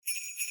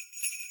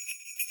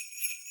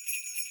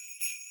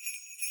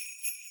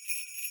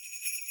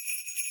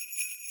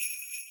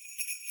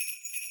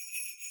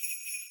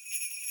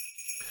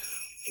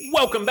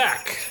Welcome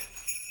back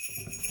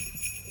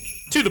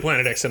to the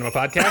Planet X Cinema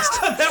Podcast.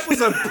 That was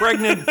a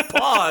pregnant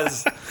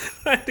pause.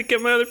 I had to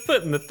get my other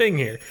foot in the thing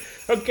here.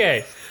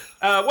 Okay.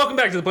 Welcome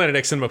back to the Planet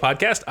X Cinema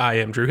Podcast. I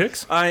am Drew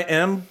Hicks. I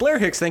am Blair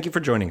Hicks. Thank you for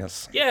joining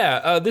us.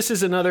 Yeah, this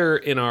is another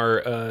in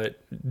our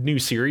new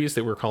series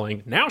that we're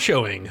calling Now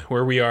Showing,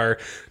 where we are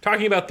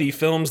talking about the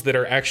films that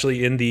are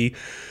actually in the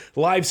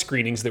live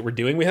screenings that we're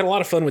doing. We had a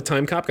lot of fun with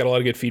Time Cop, got a lot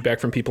of good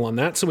feedback from people on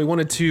that, so we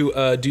wanted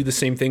to do the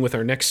same thing with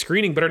our next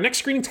screening, but our next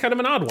screening's kind of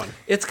an odd one.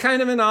 It's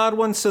kind of an odd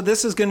one, so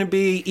this is going to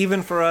be,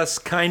 even for us,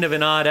 kind of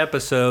an odd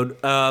episode.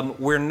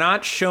 We're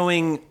not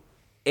showing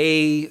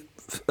a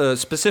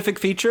specific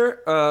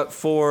feature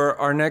for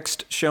our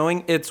next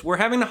showing. We're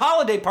having a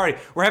holiday party.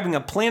 We're having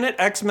a Planet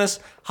Xmas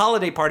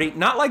holiday party,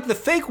 not like the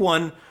fake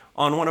one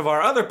on one of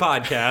our other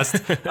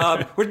podcasts.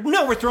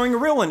 We're throwing a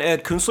real one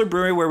at Kunstler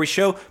Brewery, where we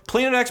show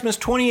Planet Xmas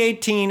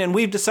 2018, and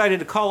we've decided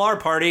to call our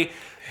party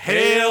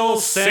Hail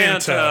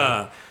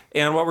Santa.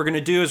 And what we're going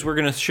to do is we're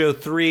going to show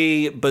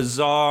 3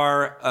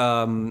 bizarre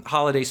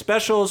holiday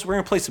specials. We're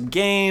going to play some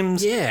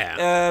games.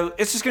 Yeah.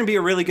 It's just going to be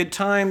a really good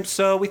time.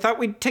 So we thought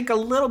we'd take a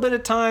little bit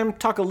of time,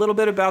 talk a little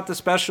bit about the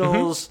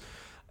specials,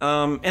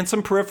 and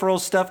some peripheral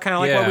stuff, kind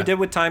of like what we did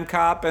with Time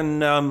Cop.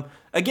 And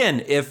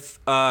again, if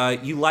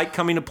you like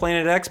coming to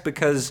Planet X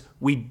because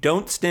we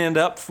don't stand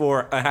up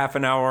for a half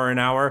an hour or an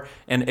hour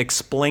and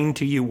explain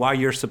to you why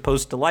you're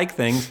supposed to like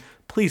things,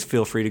 please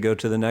feel free to go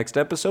to the next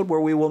episode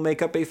where we will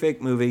make up a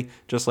fake movie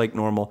just like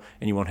normal,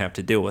 and you won't have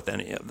to deal with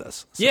any of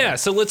this. So. Yeah,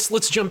 so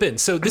let's jump in.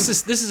 So this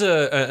is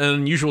an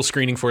unusual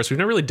screening for us. We've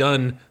never really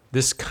done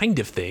this kind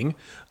of thing.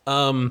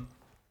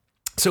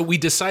 So we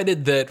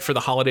decided that for the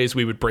holidays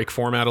we would break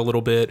format a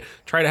little bit,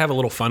 try to have a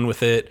little fun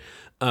with it.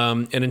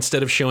 And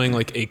instead of showing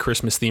like a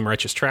Christmas theme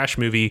righteous trash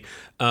movie,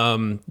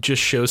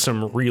 just show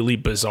some really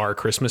bizarre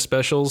Christmas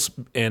specials.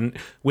 And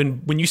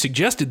when you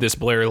suggested this,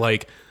 Blair,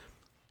 like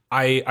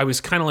I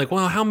was kind of like,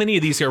 well, how many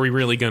of these are we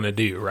really going to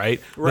do,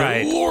 right?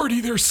 Right. But Lordy,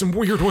 there's some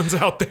weird ones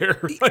out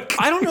there. Like,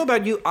 I don't know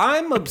about you.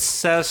 I'm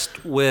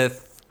obsessed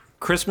with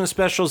Christmas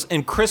specials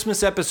and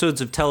Christmas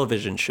episodes of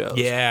television shows.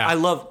 Yeah. I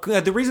love...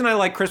 The reason I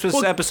like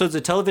Christmas episodes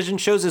of television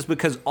shows is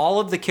because all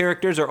of the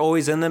characters are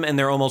always in them, and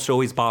they're almost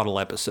always bottle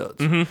episodes.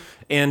 Mm-hmm.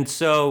 And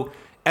so...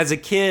 as a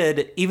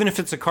kid, even if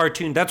it's a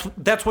cartoon,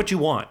 that's what you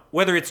want.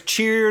 Whether it's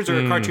Cheers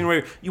or a cartoon,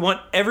 where you want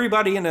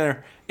everybody in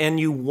there, and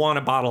you want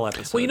a bottle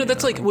episode. Well,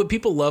 that's like what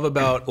people love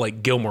about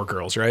like Gilmore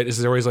Girls, right? Is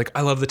they're always like,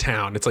 I love the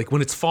town. It's like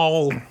when it's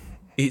fall,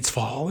 it's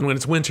fall, and when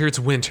it's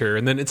winter,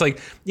 and then it's like,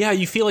 yeah,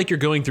 you feel like you're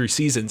going through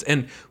seasons.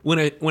 And when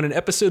an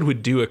episode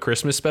would do a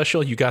Christmas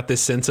special, you got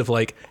this sense of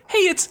like, hey,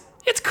 it's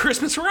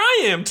Christmas where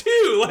I am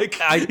too. Like,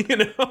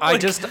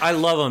 I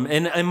love them.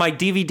 And my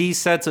DVD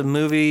sets of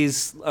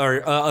movies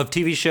or of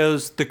TV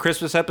shows, the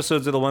Christmas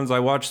episodes are the ones I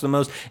watch the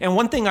most. And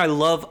one thing I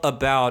love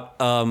about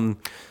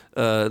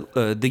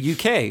the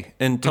UK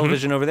and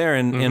television over there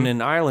and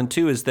in Ireland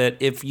too is that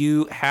if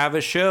you have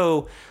a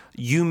show,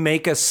 you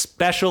make a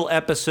special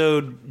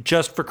episode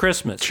just for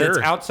Christmas. Sure. That's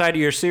outside of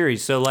your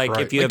series. So like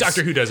if you have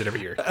Doctor Who does it every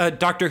year.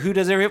 Doctor Who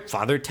does it every year.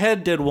 Father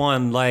Ted did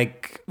one.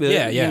 Like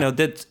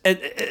that's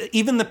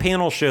even the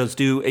panel shows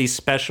do a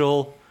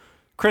special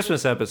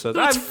Christmas episode.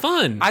 That's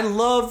fun. I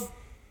love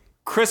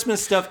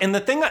Christmas stuff. And the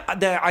thing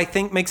that I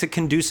think makes it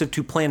conducive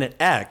to Planet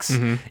X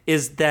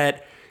is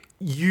that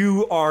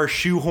you are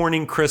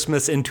shoehorning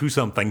Christmas into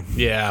something.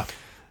 Yeah.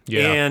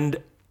 And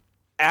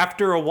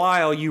after a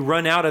while, you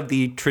run out of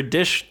the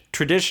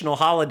traditional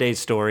holiday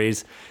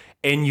stories,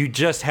 and you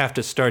just have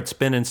to start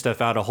spinning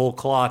stuff out of whole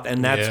cloth,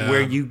 and that's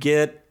where you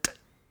get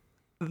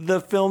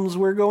the films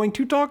we're going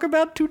to talk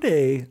about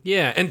today.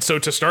 Yeah, and so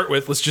to start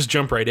with, let's just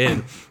jump right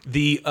in.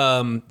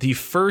 The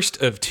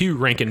first of 2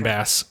 Rankin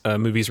Bass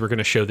movies we're going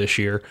to show this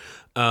year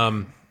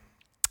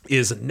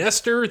is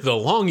Nestor the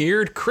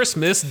Long-Eared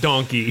Christmas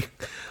Donkey.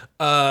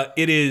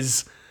 It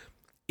is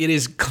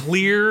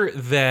clear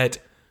that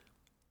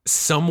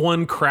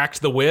someone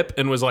cracked the whip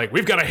and was like,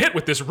 we've got a hit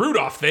with this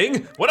Rudolph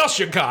thing. What else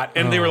you got?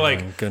 And they were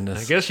like,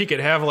 goodness. I guess you could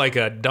have like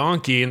a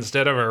donkey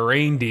instead of a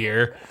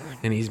reindeer.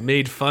 And he's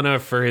made fun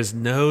of for his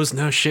nose.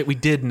 No shit, we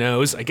did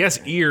nose. I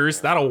guess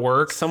ears, that'll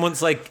work.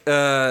 Someone's like,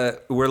 we're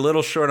a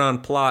little short on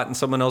plot. And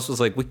someone else was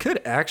like, we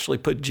could actually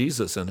put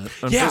Jesus in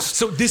it.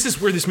 So this is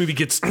where this movie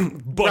gets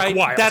buck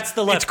wild. That's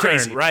the left it's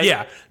crazy, turn, right?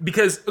 Yeah,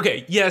 because,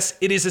 okay, yes,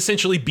 it is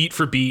essentially beat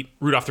for beat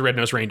Rudolph the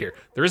Red-Nosed Reindeer.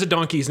 There is a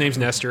donkey, his name's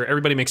Nestor.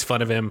 Everybody makes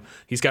fun of him.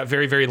 He's got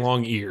very, very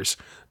long ears.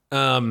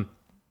 And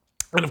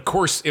of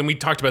course, and we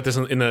talked about this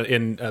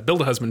in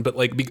Build-A-Husband, but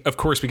like, of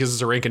course, because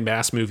it's a Rankin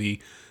Bass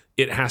movie,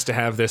 it has to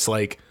have this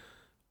like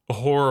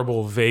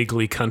horrible,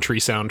 vaguely country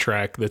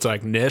soundtrack that's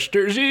like,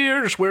 Nestor's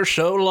ears were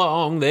so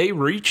long they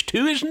reached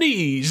to his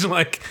knees.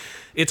 Like,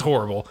 it's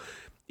horrible.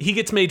 He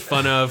gets made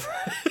fun of.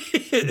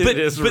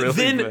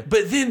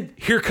 But then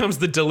here comes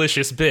the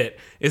delicious bit,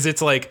 is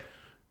it's like,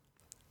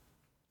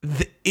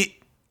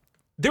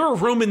 there are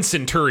Roman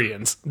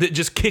centurions that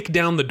just kick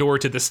down the door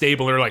to the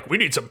stable and are like, we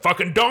need some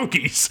fucking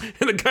donkeys.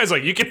 And the guy's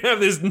like, you can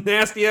have this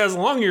nasty ass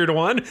long-eared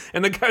one.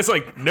 And the guy's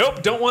like,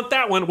 nope, don't want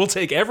that one. We'll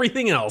take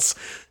everything else.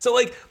 So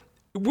like,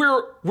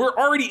 we're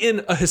already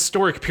in a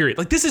historic period.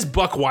 Like, this is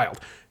buck wild.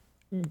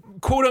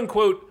 Quote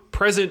unquote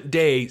present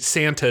day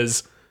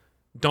Santa's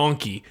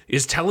donkey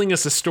is telling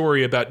us a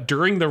story about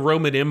during the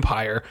Roman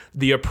Empire,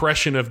 the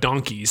oppression of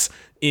donkeys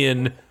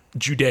in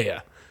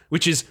Judea,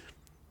 which is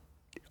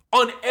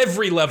on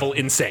every level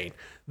insane.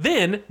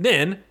 Then,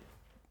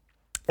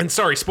 and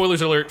sorry,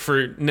 spoilers alert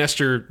for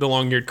Nestor the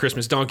Long-Eared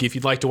Christmas Donkey. If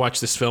you'd like to watch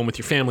this film with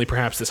your family,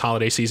 perhaps this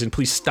holiday season,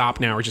 please stop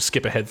now or just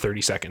skip ahead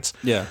 30 seconds.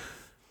 Yeah.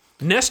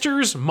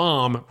 Nestor's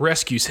mom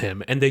rescues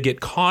him, and they get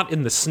caught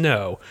in the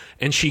snow,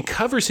 and she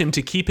covers him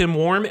to keep him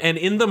warm, and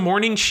in the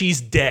morning,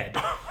 she's dead.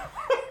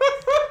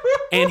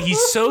 And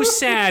he's so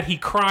sad, he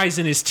cries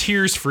and his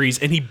tears freeze,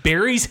 and he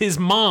buries his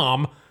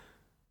mom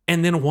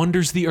and then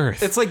wanders the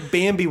earth. It's like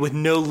Bambi with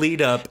no lead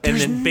up. And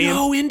There's then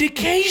no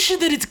indication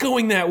that it's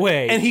going that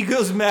way. And he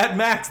goes Mad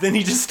Max, then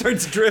he just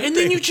starts drifting. And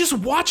then you just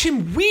watch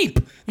him weep.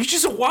 You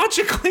just watch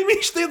a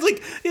claymation thing.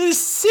 Like, it is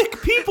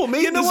sick people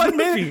made you know this what?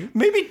 movie.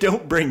 Maybe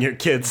don't bring your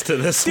kids to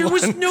this There one.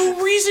 was no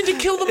reason to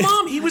kill the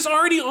mom. He was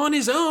already on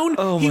his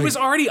own. He was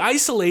already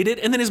isolated.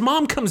 And then his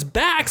mom comes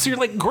back. So you're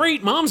like,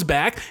 great, mom's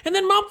back. And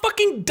then mom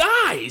fucking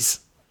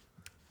dies.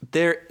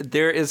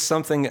 There is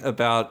something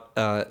about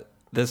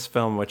this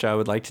film which I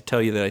would like to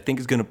tell you that I think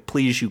is going to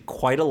please you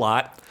quite a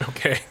lot.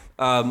 Okay.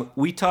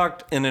 We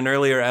talked in an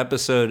earlier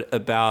episode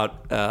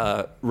about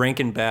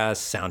Rankin Bass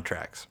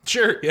soundtracks.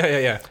 Sure.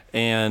 Yeah.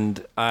 And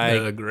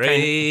The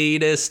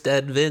greatest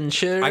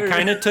adventure. I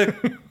kind of took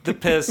the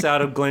piss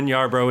out of Glenn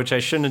Yarbrough, which I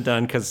shouldn't have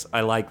done because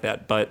I like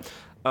that. But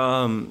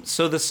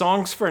so the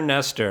songs for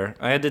Nestor,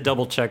 I had to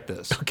double check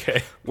this.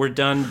 Okay. Were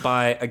done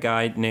by a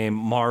guy named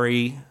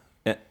Maury,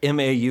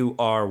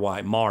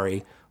 Maury,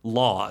 Maury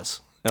Laws,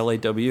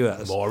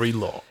 Laws. Maury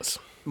Laws.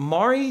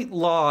 Maury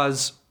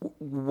Laws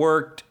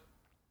worked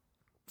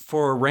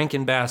for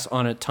Rankin Bass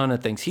on a ton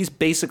of things. He's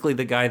basically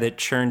the guy that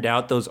churned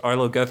out those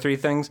Arlo Guthrie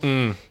things.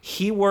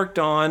 He worked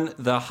on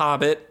The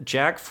Hobbit,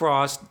 Jack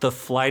Frost, The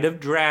Flight of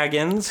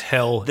Dragons,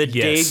 The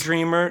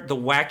Daydreamer, The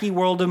Wacky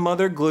World of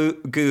Mother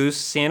Goose,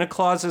 Santa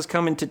Claus Is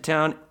Coming to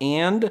Town,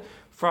 and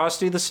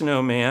Frosty the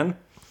Snowman.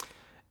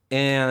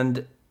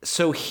 And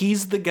so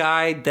he's the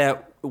guy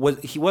that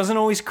he wasn't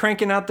always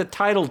cranking out the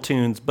title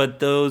tunes, but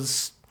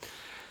those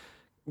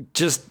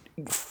just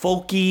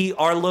folky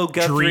Arlo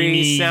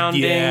Guthrie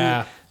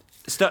sounding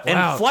stuff.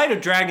 Wow. And Flight of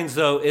Dragons,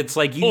 though, it's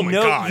like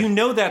you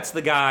know that's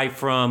the guy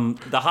from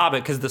The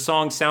Hobbit because the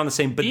songs sound the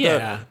same. But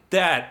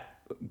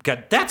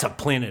that's a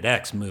Planet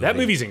X movie. That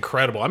movie's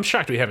incredible. I'm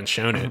shocked we haven't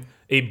shown it.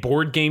 A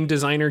board game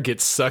designer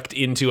gets sucked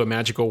into a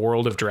magical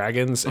world of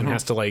dragons and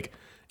has to like.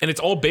 And it's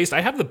all based.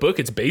 I have the book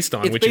it's based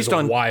on, which is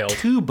wild.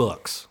 2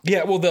 books.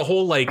 Yeah, well, the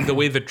whole like the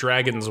way the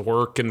dragons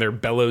work and their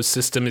bellows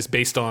system is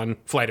based on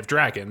Flight of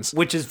Dragons,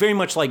 which is very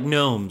much like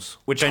Gnomes,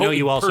 which I know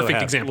you also perfect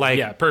have. Example. Like,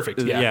 yeah, perfect.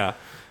 Yeah.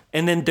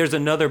 And then there's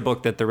another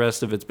book that the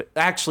rest of it's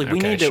actually we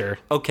need to. Sure.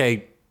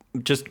 Okay,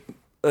 just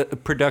a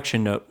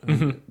production note,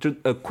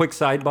 a quick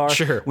sidebar.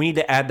 Sure, we need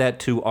to add that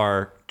to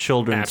our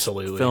children's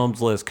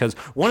films list because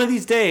one of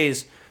these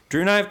days. Drew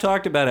and I have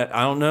talked about it.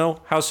 I don't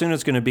know how soon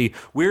it's going to be.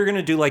 We're going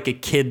to do like a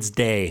kids'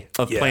 day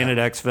of Planet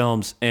X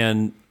films,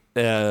 and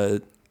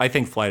I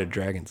think Flight of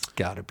Dragons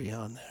got to be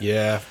on there.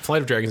 Yeah,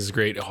 Flight of Dragons is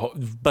great.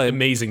 But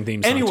amazing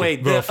theme song. Anyway,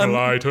 the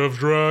Flight of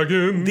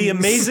Dragons. The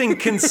amazing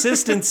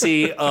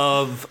consistency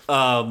of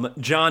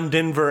John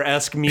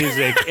Denver-esque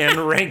music in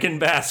Rankin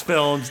Bass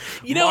films.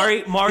 You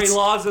know, Maury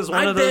Laws is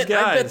one of those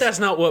guys. I bet that's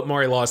not what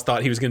Maury Laws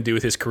thought he was going to do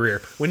with his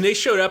career. When they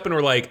showed up and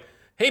were like,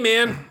 hey,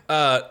 man,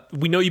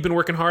 we know you've been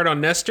working hard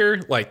on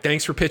Nestor. Like,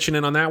 thanks for pitching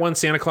in on that one.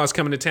 Santa Claus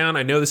coming to town.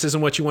 I know this isn't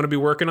what you want to be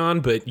working on,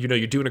 but, you know,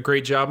 you're doing a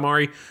great job,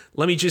 Maury.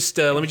 Let me just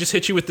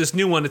hit you with this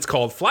new one. It's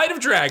called Flight of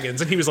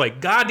Dragons. And he was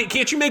like, God,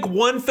 can't you make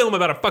one film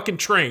about a fucking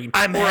train?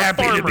 I'm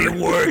happy to be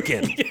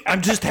working.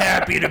 I'm just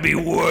happy to be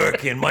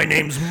working. My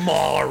name's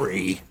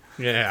Maury.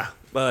 Yeah.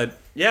 But...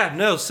 yeah,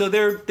 no, so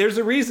there's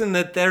a reason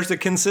that there's a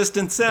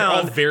consistent sound.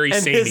 They're all very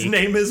and samey. His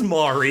name is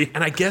Maury.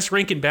 And I guess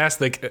Rankin Bass,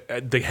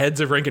 the heads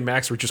of Rankin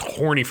Bass were just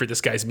horny for this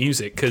guy's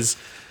music because...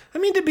 I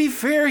mean, to be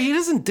fair, he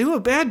doesn't do a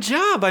bad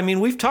job. I mean,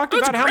 we've talked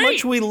about how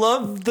much we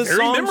love the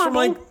songs from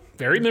like...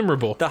 very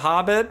memorable. The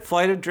Hobbit,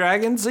 Flight of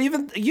Dragons,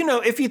 even, you know,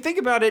 if you think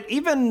about it,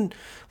 even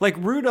like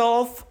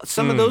Rudolph,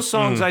 some of those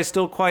songs I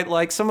still quite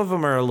like. Some of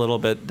them are a little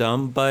bit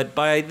dumb, but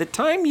by the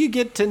time you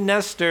get to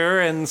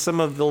Nestor and some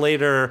of the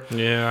later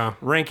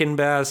Rankin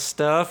Bass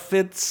stuff,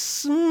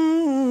 it's...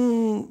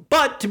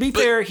 But to be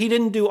fair, he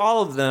didn't do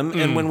all of them,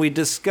 and when we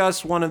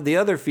discuss one of the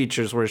other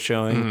features we're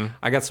showing,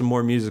 I got some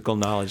more musical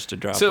knowledge to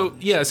drop. So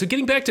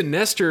getting back to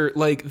Nestor,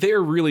 like,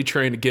 they're really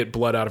trying to get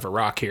blood out of a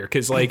rock here,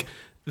 because, like...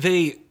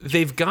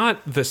 They've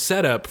got the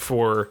setup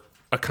for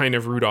a kind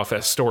of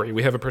Rudolph-esque story.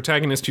 We have a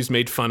protagonist who's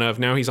made fun of.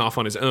 Now he's off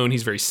on his own.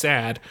 He's very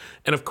sad.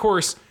 And of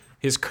course,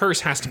 his curse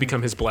has to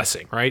become his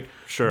blessing, right?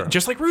 Sure.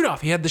 Just like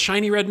Rudolph, he had the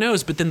shiny red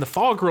nose, but then the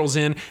fog rolls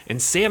in,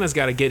 and Santa's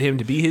got to get him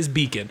to be his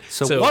beacon.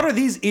 So what are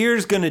these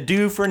ears going to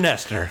do for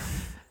Nestor?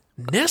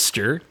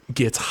 Nestor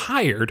gets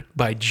hired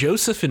by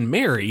Joseph and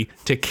Mary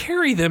to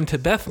carry them to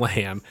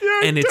Bethlehem.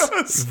 And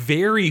it's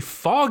very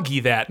foggy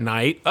that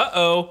night.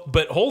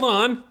 But hold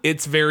on.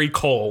 It's very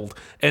cold.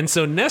 And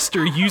so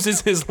Nestor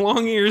uses his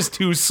long ears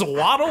to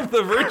swaddle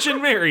the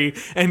Virgin Mary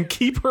and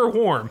keep her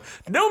warm.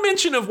 No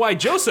mention of why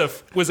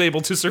Joseph was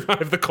able to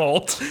survive the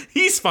cold.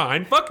 He's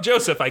fine. Fuck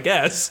Joseph, I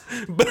guess.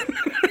 But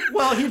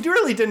well, he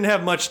really didn't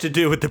have much to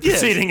do with the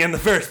proceeding in the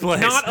first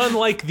place. Not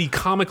unlike the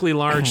comically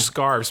large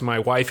scarves my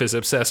wife is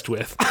obsessed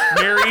with.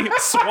 Mary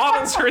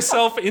swaddles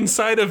herself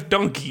inside of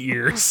donkey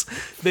ears.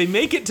 They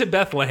make it to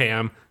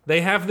Bethlehem.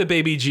 They have the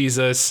baby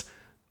Jesus.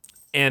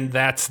 And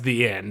that's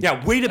the end.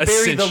 Yeah, way to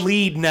bury the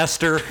lead,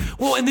 Nestor.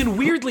 Well, and then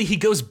weirdly, he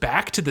goes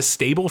back to the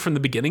stable from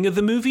the beginning of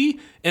the movie,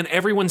 and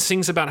everyone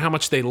sings about how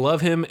much they love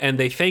him, and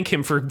they thank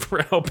him for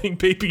helping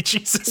baby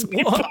Jesus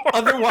be born.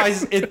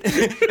 Otherwise, you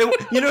know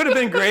what would have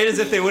been great is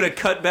if they would have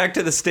cut back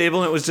to the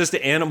stable and it was just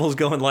the animals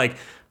going like,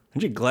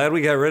 aren't you glad we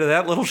got rid of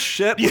that little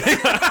shit?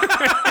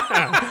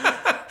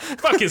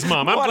 Fuck his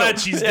mom. I'm glad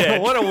she's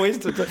dead. What a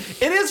waste of time.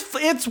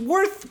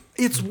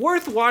 It's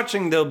worth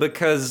watching though,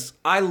 because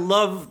I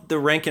love the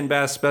Rankin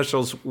Bass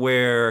specials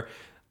where,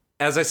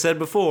 as I said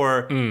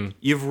before,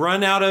 you've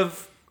run out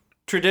of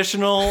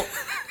traditional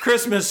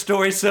Christmas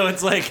stories, so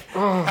it's like,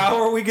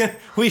 how are we gonna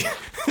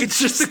It's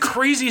just the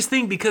craziest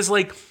thing because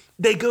like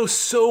they go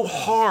so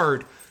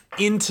hard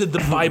into the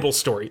Bible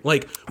story.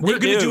 Like, we're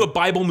going to do a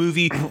Bible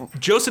movie.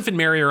 Joseph and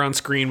Mary are on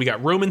screen. We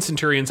got Roman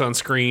centurions on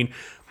screen.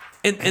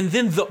 And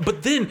then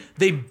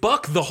they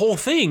buck the whole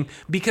thing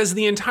because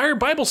the entire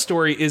Bible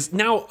story is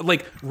now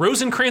like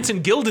Rosencrantz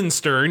and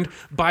Guildenstern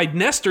by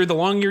Nestor, the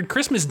long-eared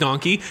Christmas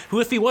donkey, who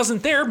if he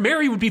wasn't there,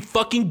 Mary would be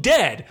fucking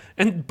dead.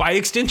 And by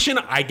extension,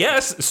 I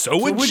guess, so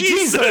would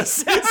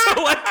Jesus.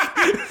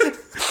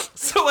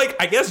 So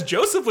I guess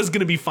Joseph was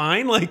going to be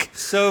fine. Like,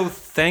 so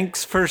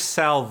thanks for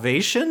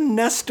salvation,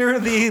 Nestor,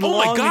 the oh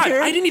my God,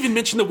 long-haired? I didn't even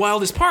mention the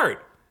wildest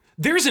part.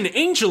 There's an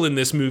angel in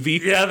this movie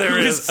there who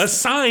is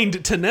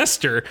assigned to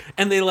Nestor,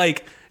 and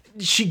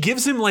she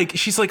gives him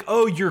she's like,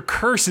 oh, your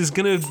curse is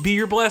gonna be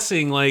your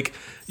blessing. Like,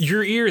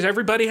 your ears,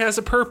 everybody has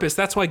a purpose.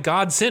 That's why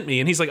God sent me.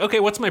 And he's like, okay,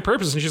 what's my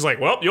purpose? And she's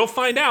like, well, you'll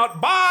find out.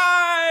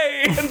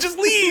 Bye! And just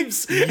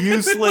leaves.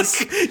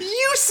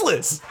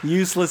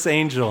 Useless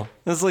angel.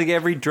 That's like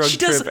every drug she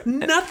trip. She does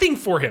nothing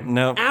for him.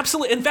 No.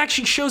 Absolutely. In fact,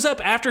 she shows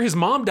up after his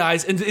mom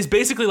dies and is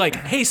basically like,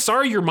 hey,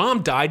 sorry your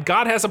mom died.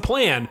 God has a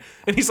plan.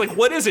 And he's like,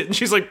 what is it? And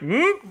she's like,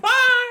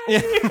 bye! Yeah.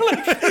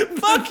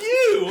 Fuck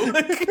you!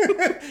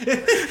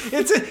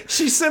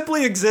 She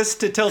simply exists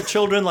to tell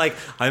children, like,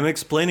 I'm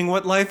explaining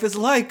what life is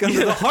like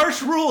under the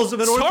harsh rules of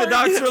an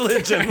Orthodox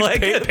religion.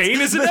 Like,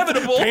 pain is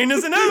inevitable. Pain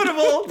is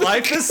inevitable.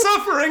 Life is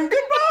suffering.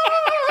 Goodbye.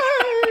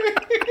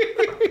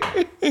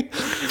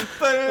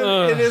 But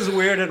it is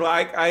weird, and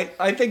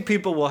I think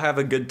people will have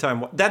a good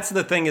time. That's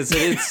the thing, is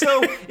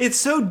that it's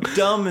so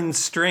dumb and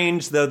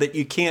strange though that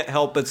you can't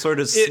help but sort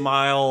of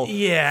smile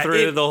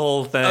through the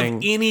whole thing.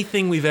 Of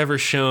anything we've ever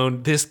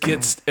shown, this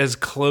gets as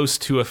close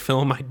to a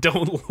film I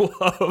don't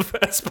love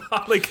as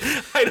like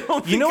I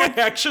don't think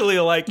I actually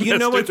like. You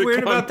know what's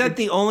weird about that?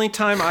 The only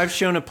time I've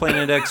shown a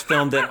Planet X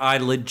film that I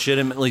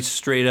legitimately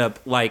straight up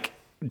like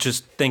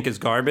just think is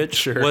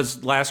garbage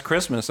was Last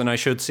Christmas, and I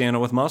showed Santa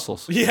with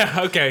muscles.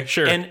 Yeah, okay,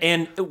 sure.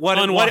 And what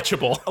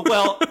unwatchable.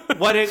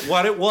 What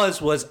it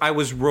was I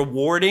was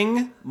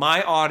rewarding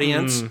my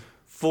audience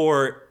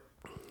for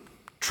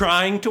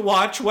trying to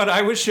watch what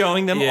I was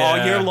showing them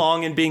all year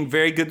long and being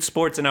very good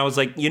sports, and I was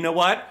like, you know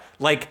what?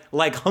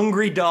 Like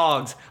hungry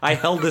dogs, I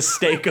held a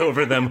steak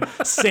over them,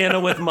 Santa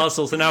with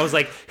muscles, and I was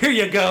like, here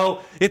you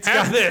go.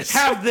 Have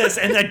this.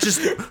 And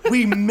that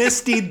we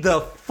mistied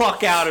the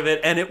fuck out of it,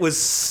 and it was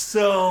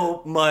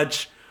so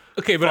much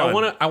Okay, but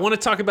fun. I want to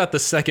talk about the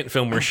second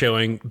film we're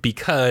showing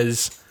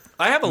because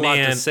I have a lot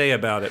to say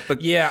about it.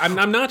 But yeah,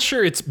 I'm not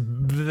sure it's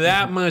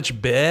that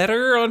much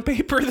better on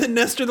paper than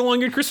Nestor the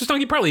Long-Eared Christmas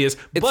Donkey. Probably is.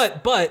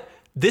 But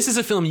this is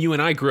a film you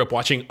and I grew up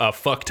watching a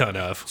fuck ton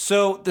of.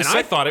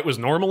 I thought it was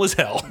normal as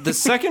hell. The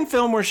second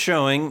film we're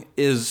showing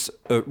is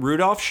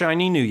Rudolph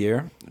Shiny New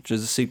Year, which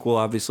is a sequel,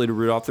 obviously, to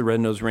Rudolph the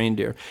Red-Nosed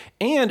Reindeer.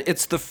 And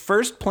it's the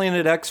first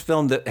Planet X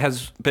film that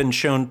has been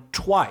shown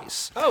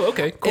twice. Oh,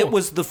 okay, cool. It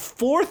was the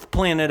fourth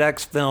Planet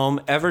X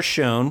film ever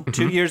shown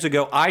 2 years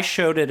ago. I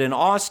showed it in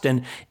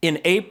Austin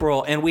in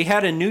April, and we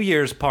had a New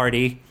Year's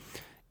party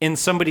in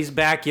somebody's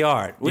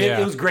backyard.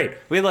 It was great.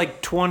 We had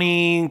like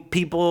 20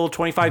 people,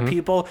 25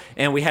 people,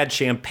 and we had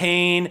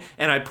champagne,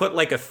 and I put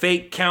like a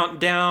fake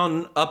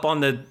countdown up on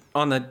the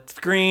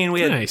screen.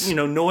 We had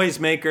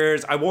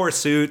noisemakers. I wore a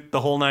suit,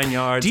 the whole 9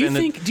 yards. Do you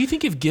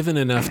think if given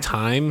enough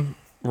time,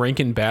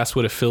 Rankin Bass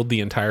would have filled the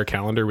entire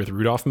calendar with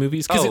Rudolph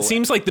movies? Because it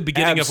seems like the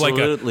beginning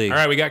absolutely. of all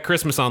right, we got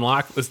Christmas on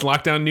lock. Let's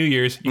lock down New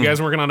Year's. You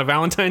guys working on a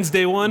Valentine's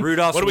Day one?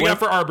 Rudolph's what do we got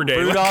for Arbor Day?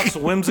 Rudolph's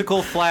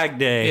whimsical Flag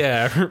Day.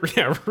 Yeah,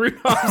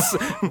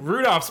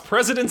 Rudolph's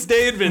President's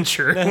Day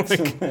adventure.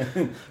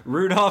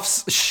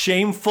 Rudolph's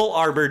shameful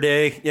Arbor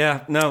Day.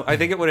 Yeah, no, I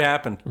think it would have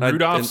happened.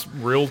 Rudolph's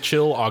real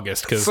chill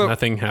August, because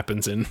nothing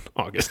happens in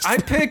August. I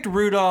picked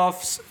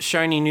Rudolph's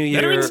Shiny New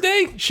Year. Veterans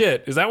Day?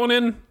 Shit, is that one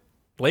in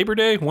Labor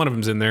Day? One of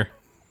them's in there.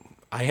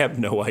 I have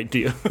no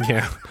idea.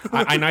 Yeah.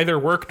 I neither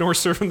work nor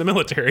serve in the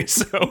military,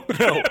 so.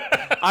 No.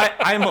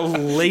 I'm a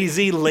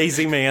lazy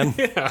man.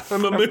 Yeah,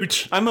 I'm a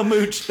mooch. I'm a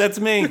mooch. That's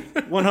me.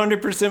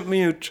 100%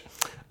 mooch.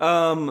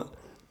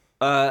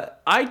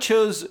 I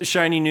chose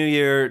Shiny New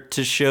Year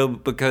to show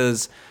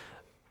because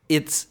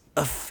it's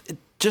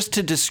just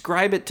to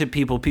describe it to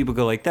people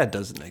go like, that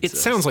doesn't exist. It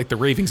sounds like the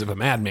ravings of a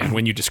madman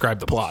when you describe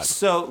the plot.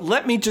 So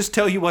let me just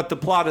tell you what the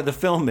plot of the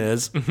film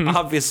is.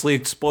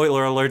 Obviously,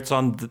 spoiler alerts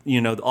on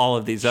all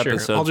of these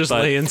episodes. I'll just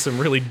lay in some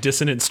really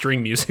dissonant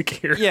string music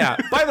here. Yeah.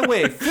 By the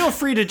way, feel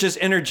free to just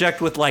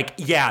interject with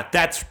yeah,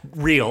 that's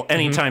real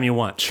anytime you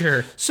want.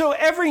 Sure. So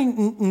every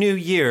new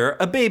year,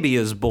 a baby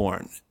is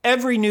born.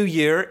 Every new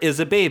year is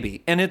a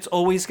baby, and it's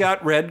always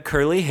got red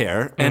curly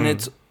hair, and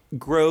it's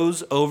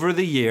grows over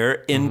the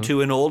year into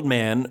an old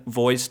man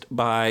voiced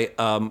by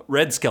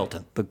Red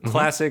Skelton, the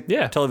classic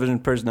television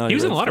personality. He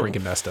was in a lot Skelton. of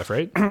Rankin Bass stuff,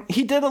 right?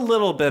 He did a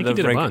little bit of he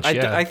did a bunch,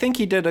 I think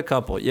he did a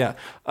couple, yeah.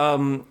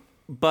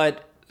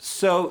 But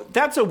so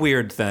that's a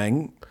weird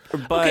thing.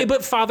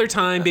 But Father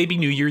Time, Baby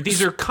New Year,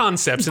 these are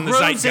concepts in the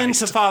zeitgeist. zeitgeist.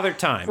 Grows into Father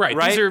Time,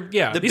 right? These are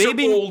these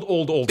are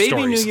old Baby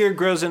stories. New Year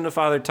grows into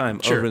Father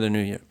Time over the New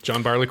Year.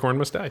 John Barleycorn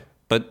must die.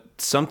 But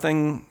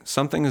something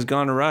has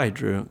gone awry,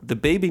 Drew. The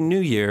Baby New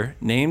Year,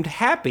 named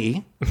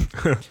Happy,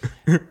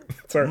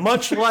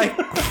 much like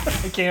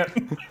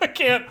I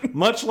can't.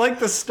 Much like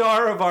the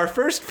star of our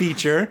first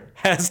feature,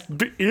 has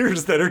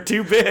ears that are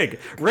too big.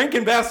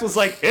 Rankin Bass was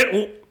like,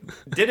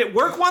 did it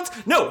work once?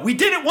 No, we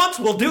did it once.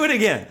 We'll do it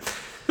again.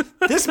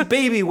 This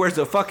baby wears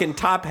a fucking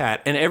top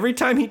hat, and every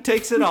time he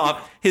takes it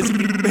off, his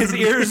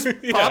ears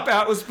pop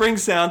out with spring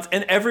sounds,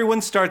 and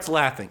everyone starts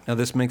laughing. Now,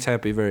 this makes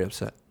Happy very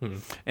upset.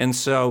 And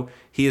so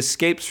he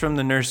escapes from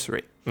the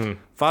nursery.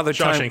 Father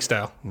Shawshank Time,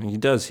 style. He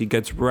does. He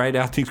gets right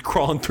out. He's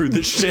crawling through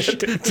the shit,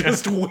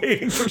 just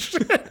waiting for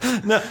shit.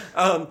 No,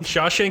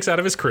 Shawshank's out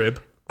of his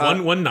crib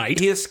one night.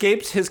 He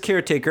escapes his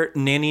caretaker,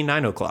 Nanny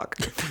 9 o'clock.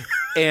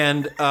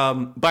 And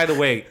by the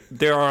way,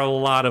 there are a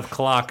lot of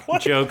clock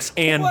jokes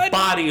and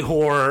body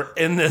horror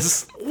in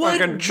this.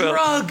 What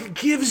drug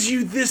gives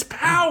you this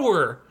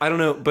power? I don't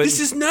know, but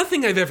this is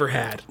nothing I've ever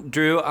had.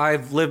 Drew,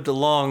 I've lived a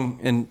long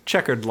and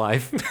checkered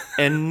life,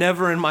 and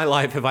never in my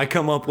life have I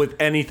come up with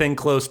anything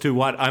close to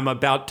what I'm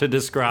about to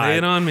describe. Lay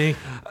it on me.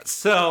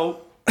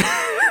 So,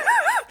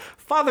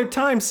 Father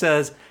Time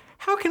says,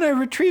 "How can I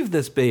retrieve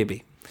this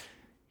baby?"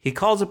 He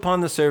calls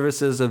upon the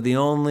services of the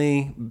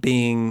only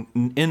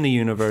being in the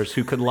universe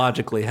who could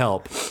logically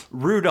help,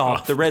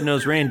 Rudolph the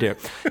Red-Nosed Reindeer.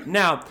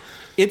 Now,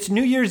 it's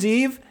New Year's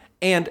Eve,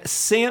 and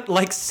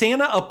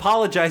Santa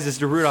apologizes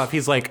to Rudolph.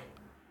 He's like,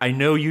 I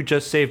know you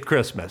just saved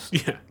Christmas.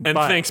 Yeah, and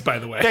thanks, by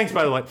the way. Thanks,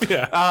 by the way.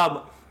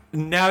 Yeah.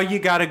 Now you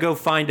got to go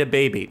find a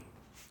baby.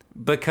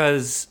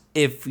 Because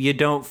if you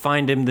don't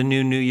find him, the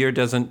new year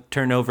doesn't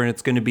turn over, and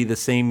it's going to be the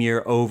same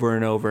year over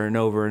and over and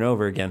over and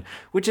over again.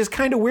 Which is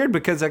kind of weird,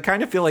 because I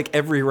kind of feel like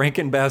every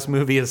Rankin Bass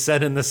movie is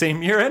set in the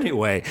same year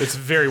ananyway. It's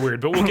very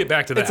weird, but we'll get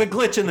back to that. It's a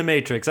glitch in the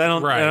Matrix. I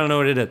don't know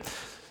what it is.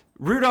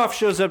 Rudolph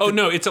shows up.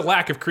 No, it's a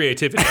lack of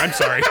creativity. I'm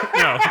sorry.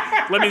 No,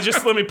 let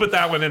me put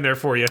that one in there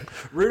for you.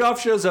 Rudolph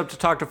shows up to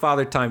talk to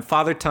Father Time.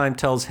 Father Time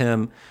tells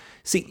him,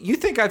 "See, you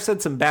think I've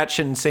said some batshit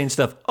insane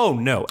stuff? Oh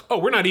no. Oh,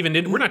 we're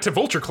not to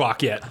Vulture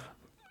clock yet."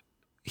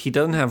 He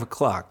doesn't have a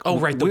clock. Oh,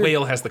 right. The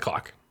whale has the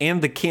clock.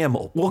 And the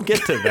camel. We'll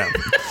get to them.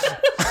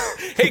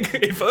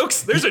 Hey,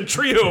 folks, there's a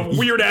trio of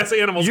weird-ass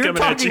animals coming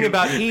at you. You're talking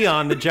about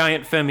Eon, the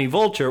giant Femi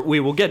vulture. We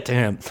will get to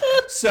him.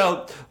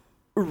 So,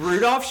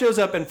 Rudolph shows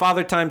up, and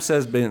Father Time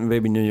says,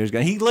 "Baby New Year's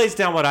gone." He lays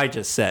down what I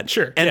just said.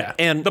 Sure.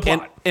 And the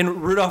plot.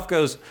 And Rudolph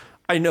goes,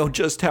 "I know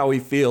just how he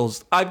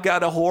feels. I've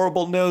got a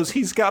horrible nose.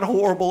 He's got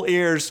horrible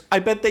ears. I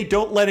bet they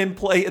don't let him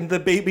play in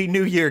the Baby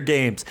New Year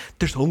games.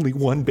 There's only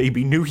one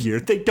Baby New Year.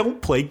 They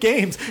don't play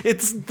games."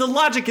 The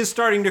logic is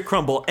starting to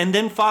crumble. And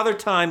then Father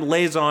Time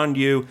lays on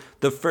you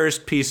the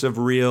first piece of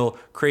real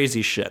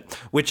crazy shit,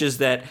 which is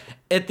that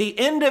at the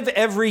end of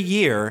every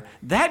year,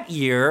 that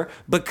year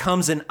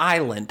becomes an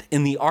island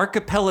in the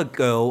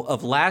archipelago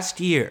of last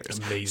year's.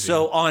 Amazing.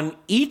 So on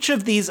each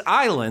of these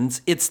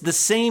islands, it's the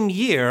same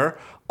year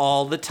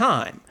all the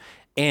time.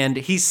 And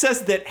he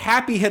says that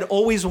Happy had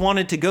always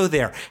wanted to go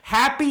there.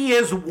 Happy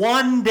is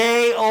 1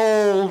 day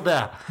old,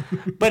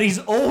 but he's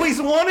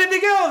always wanted to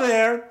go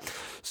there.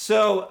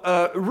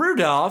 So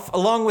Rudolph,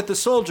 along with the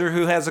soldier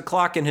who has a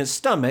clock in his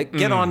stomach,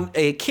 get on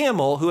a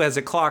camel who has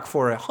a clock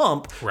for a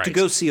hump to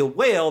go see a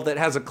whale that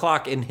has a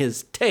clock in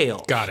his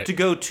tail. Got it. To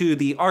go to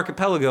the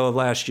archipelago of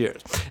last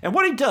year's. And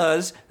what he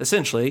does,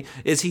 essentially,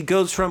 is he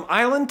goes from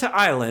island to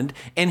island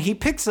and he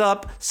picks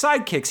up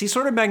sidekicks. He's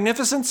sort of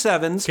Magnificent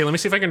Sevens. Okay, let me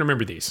see if I can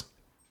remember these.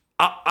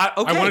 Okay. I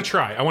want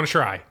to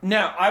try.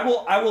 Now, I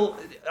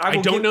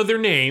don't know their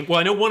name. Well,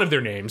 I know one of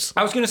their names.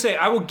 I was going to say,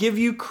 I will give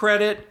you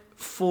credit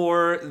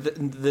for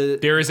the...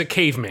 There is a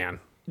caveman.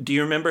 Do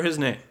you remember his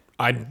name?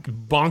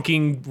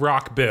 Bonking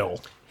Rock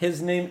Bill.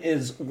 His name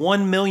is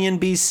 1 million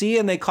BC,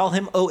 and they call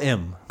him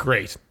OM.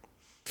 Great.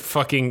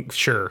 Fucking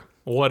sure.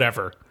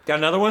 Whatever. Got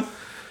another one?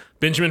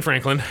 Benjamin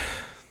Franklin.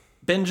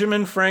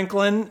 Benjamin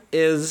Franklin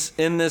is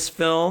in this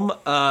film,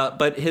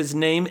 but his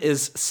name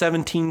is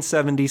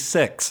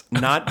 1776.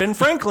 Not Ben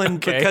Franklin,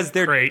 because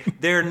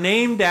they're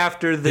named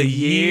after the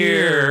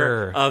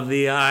year of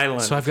the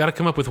island. So I've got to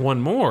come up with one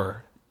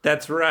more.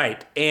 That's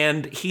right.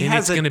 And he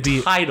has a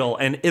title,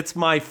 and it's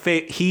my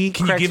favorite.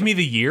 Can you give me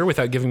the year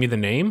without giving me the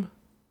name?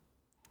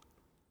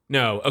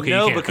 No. Okay.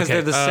 No, you can't. because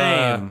they're the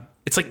same.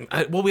 It's like,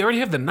 well, we already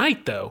have the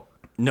night, though.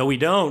 No, we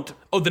don't.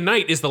 Oh, the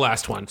night is the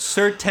last one.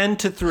 Sir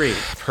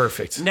 10-3.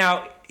 Perfect.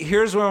 Now,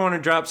 here's where I want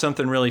to drop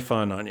something really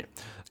fun on you.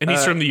 And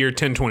he's from the year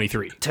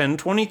 1023.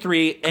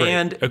 1023. Great.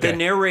 And the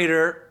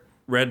narrator,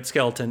 Red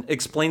Skelton,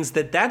 explains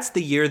that that's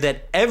the year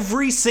that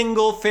every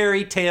single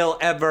fairy tale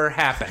ever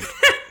happened.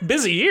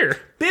 Busy year.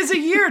 Busy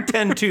year,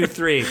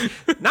 1023.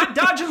 Not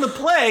dodging the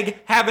plague,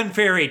 having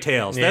fairy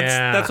tales.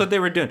 That's what they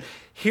were doing.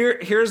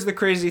 Here's the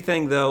crazy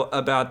thing, though,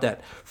 about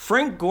that.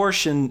 Frank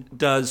Gorshin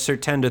does Sir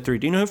 10-3.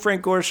 Do you know who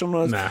Frank Gorshin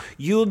was? Nah.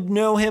 You'll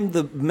know him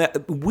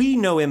we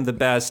know him the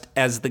best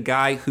as the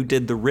guy who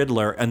did the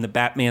Riddler and the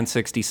Batman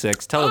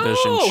 66 television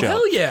show. Oh,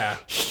 hell yeah.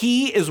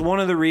 He is one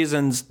of the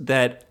reasons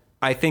that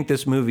I think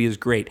this movie is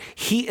great.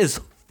 He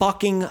is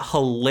fucking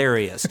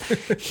hilarious.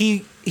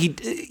 he he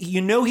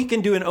can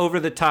do an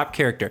over-the-top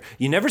character.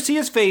 You never see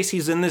his face.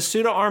 He's in this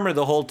suit of armor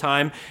the whole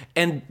time,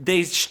 and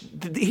they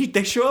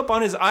show up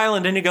on his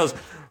island, and he goes,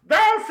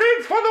 "Thou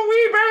sings for the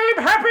wee babe,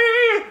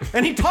 happy!"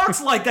 And he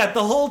talks like that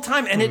the whole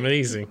time, and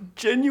amazing. It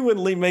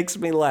genuinely makes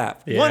me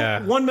laugh.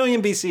 Yeah. 1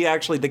 million BC,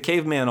 actually, the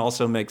caveman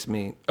also makes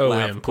me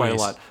laugh quite a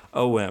lot.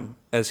 OM,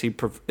 as he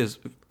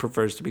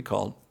prefers to be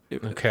called.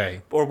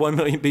 Okay. Or 1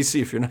 million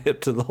BC if you're not hip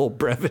to the whole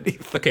brevity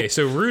thing. Okay,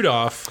 so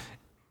Rudolph,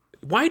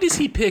 why does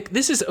he pick...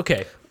 This is...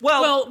 Okay.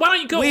 Well why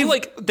don't you go...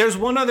 There's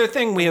one other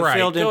thing we have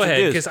failed to introduce. Go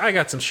ahead, because I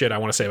got some shit I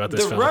want to say about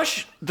this film.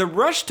 The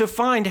rush to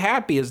find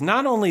Happy is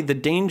not only the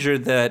danger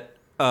that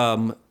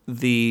it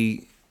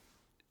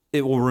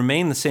will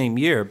remain the same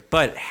year,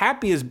 but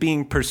Happy is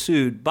being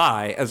pursued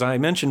by, as I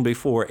mentioned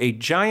before, a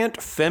giant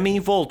Femi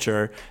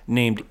vulture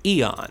named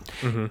Eon.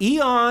 Mm-hmm.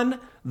 Eon...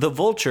 The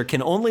vulture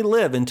can only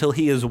live until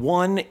he is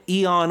 1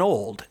 eon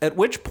old, at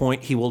which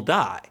point he will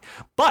die.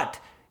 But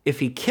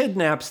if he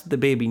kidnaps the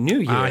baby New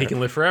Year... he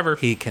can live forever.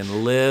 He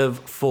can live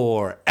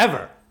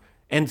forever.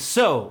 And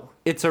so,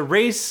 it's a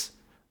race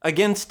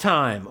against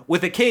time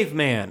with a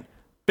caveman,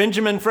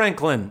 Benjamin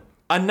Franklin,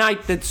 a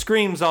knight that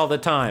screams all the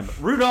time,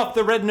 Rudolph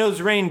the Red-Nosed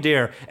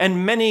Reindeer,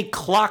 and many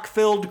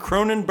clock-filled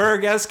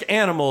Cronenberg-esque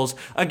animals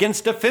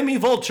against a Femi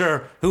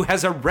vulture who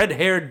has a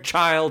red-haired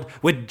child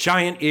with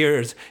giant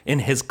ears in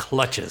his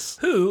clutches.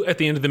 Who, at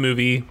the end of the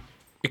movie,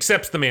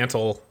 accepts the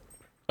mantle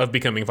of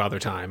becoming Father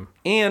Time.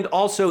 And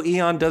also,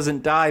 Eon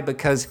doesn't die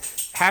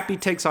because Happy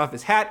takes off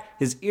his hat,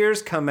 his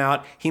ears come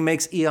out, he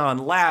makes Eon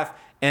laugh,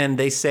 and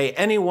they say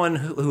anyone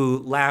who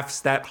laughs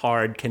that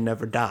hard can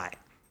never die.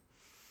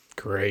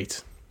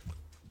 Great.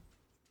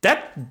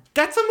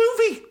 That's a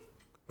movie.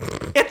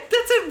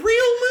 That's a real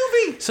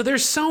movie. So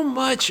there's so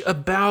much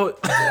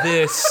about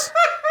this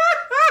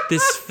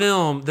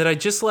film that I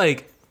just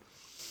like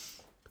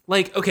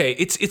okay,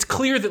 it's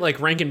clear that like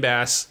Rankin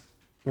Bass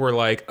were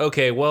like,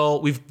 okay,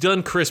 well, we've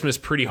done Christmas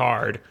pretty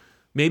hard.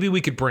 Maybe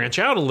we could branch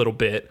out a little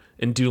bit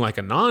and do like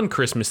a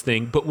non-Christmas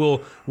thing, but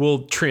we'll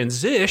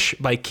transition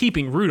by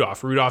keeping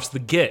Rudolph. Rudolph's the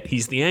get.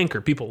 He's the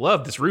anchor. People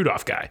love this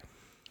Rudolph guy.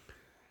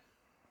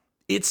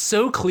 It's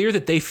so clear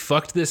that they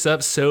fucked this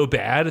up so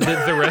bad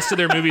that the rest of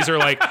their movies are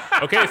like,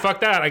 okay, fuck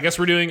that. I guess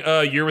we're doing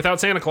a Year Without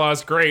Santa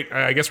Claus. Great.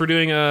 I guess we're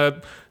doing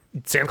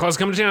Santa Claus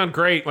Coming to Town.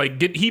 Great. Like,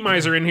 get Heat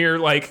Miser in here.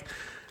 Like,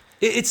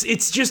 it's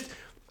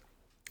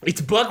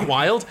buck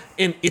wild,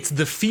 and it's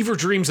the fever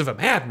dreams of a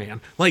madman.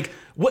 Like,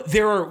 what?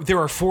 There are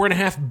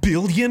 4.5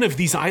 billion of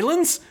these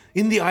islands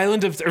in the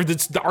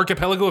the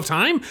archipelago of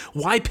time.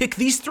 Why pick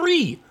these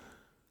 3?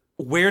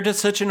 Where does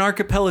such an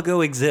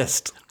archipelago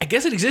exist? I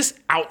guess it exists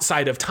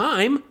outside of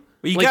time.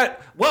 I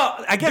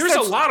guess there's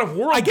a lot of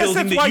world building. I guess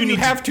that's why you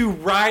have to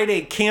ride a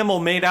camel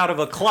made out of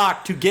a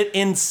clock to get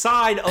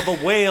inside of a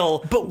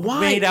whale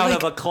made out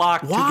of a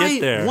clock to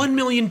get there. 1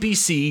 million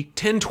BC,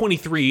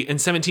 1023, and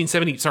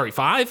 1770. Sorry,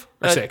 5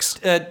 or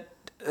 6?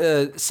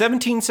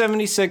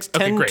 1776,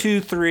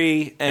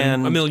 1023,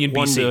 and 1 million BC.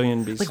 1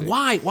 billion BC. Like,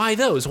 why? Why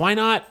those? Why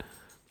not,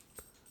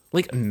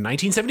 like,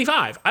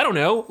 1975? I don't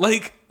know.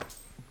 Like...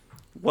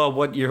 Well,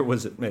 what year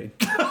was it made?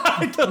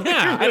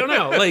 I don't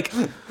know. Like,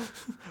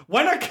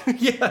 why not?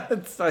 Yeah,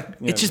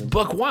 it's just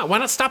buck wild. Why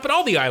not stop at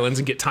all the islands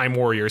and get time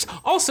warriors?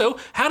 Also,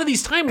 how do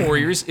these time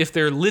warriors, if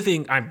they're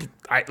living,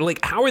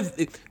 how are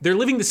they're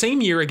living the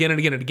same year again and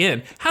again and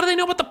again? How do they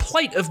know about the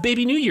plight of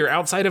Baby New Year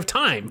outside of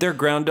time? They're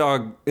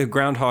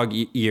groundhog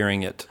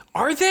yearing it.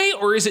 Are they,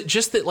 or is it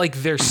just that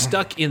like they're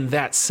stuck in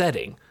that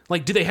setting?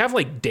 Like, do they have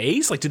like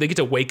days? Like, do they get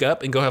to wake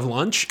up and go have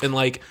lunch and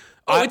like?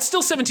 Oh, it's still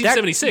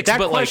 1776. That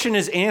but question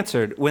is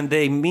answered when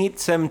they meet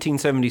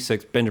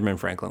 1776. Benjamin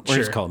Franklin. We'll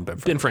just call him Ben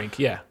Franklin. Ben Frank,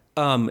 yeah.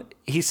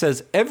 He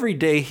says, every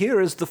day here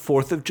is the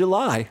 4th of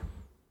July.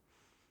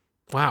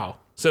 Wow.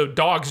 So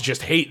dogs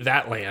just hate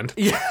that land.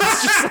 Yeah.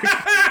 It's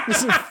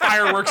just like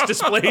fireworks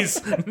displays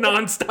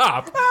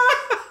nonstop.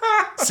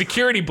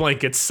 Security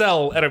blankets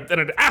sell at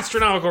an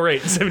astronomical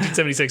rate in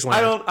 1776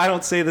 land. I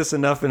don't say this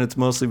enough, and it's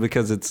mostly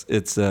because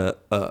it's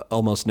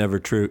almost never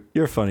true.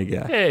 You're a funny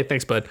guy. Hey,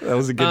 thanks, bud. That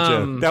was a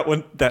good joke.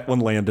 That one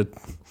landed.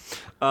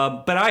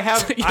 But I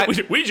have.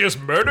 We just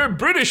murder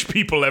British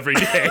people every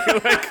day.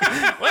 Like,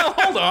 well,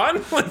 hold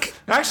on. Like,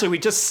 actually, we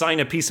just sign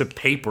a piece of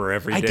paper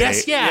every day. I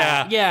guess,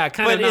 yeah.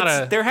 Kind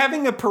of they're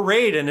having a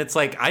parade, and it's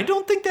like, I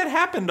don't think that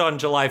happened on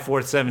July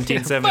 4th,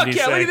 1776. Fuck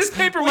yeah, look at this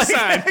paper we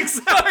signed.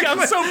 Exactly. Fuck,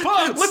 I'm so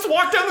pumped. Let's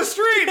walk down the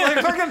street.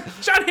 Like, fucking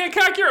John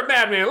Hancock, you're a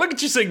madman. Look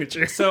at your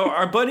signature. So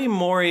our buddy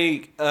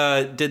Maury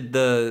did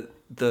the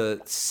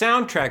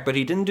soundtrack, but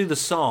he didn't do the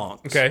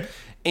songs. Okay.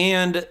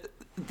 And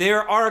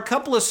there are a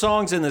couple of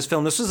songs in this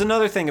film. This is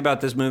another thing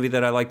about this movie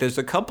that I like. There's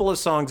a couple of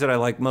songs that I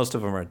like. Most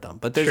of them are dumb,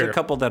 but there's a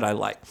couple that I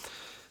like.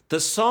 The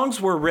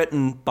songs were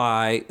written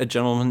by a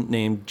gentleman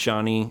named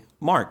Johnny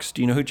Marks.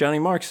 Do you know who Johnny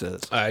Marks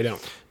is? I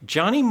don't.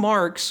 Johnny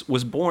Marks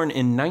was born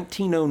in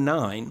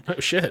 1909. Oh,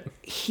 shit.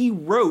 He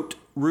wrote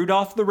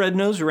Rudolph the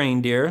Red-Nosed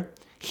Reindeer.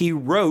 He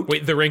wrote...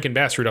 Wait, the Rankin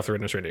Bass Rudolph the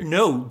Red-Nosed Reindeer?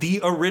 No, the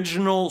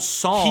original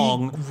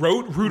song. He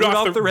wrote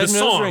Rudolph the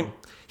Red-Nosed Reindeer.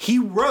 He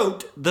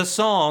wrote the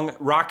song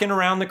Rockin'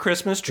 Around the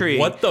Christmas Tree.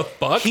 What the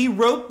fuck? He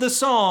wrote the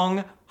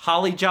song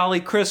Holly Jolly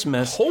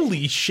Christmas.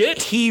 Holy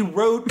shit. He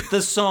wrote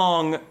the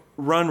song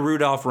Run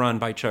Rudolph Run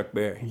by Chuck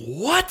Berry.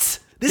 What?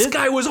 This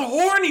guy was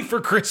horny for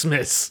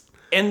Christmas.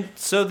 And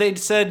so they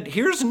said,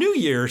 here's New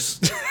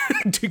Year's.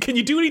 Can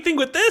you do anything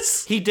with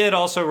this? He did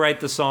also write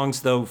the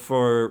songs, though,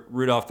 for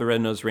Rudolph the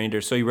Red-Nosed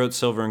Reindeer. So he wrote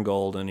Silver and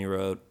Gold, and he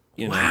wrote...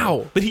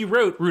 Wow. But he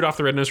wrote Rudolph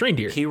the Red-Nosed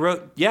Reindeer. He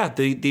wrote,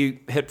 the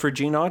hit for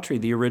Gene Autry,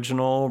 the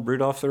original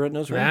Rudolph the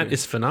Red-Nosed Reindeer. That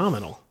is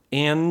phenomenal.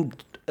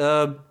 And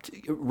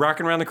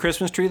Rockin' Around the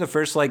Christmas Tree, the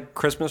first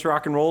Christmas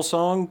rock and roll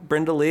song,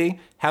 Brenda Lee,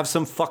 Have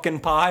Some Fucking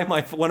Pie,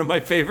 one of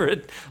my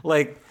favorite,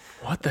 What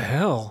the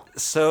hell?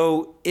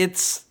 So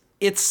is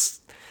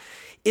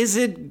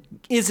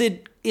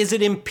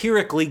it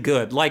empirically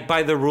good, like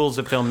by the rules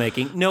of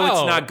filmmaking? No,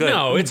 it's not good.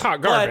 No, it's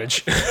hot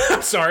garbage.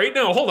 I'm sorry.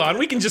 No, hold on.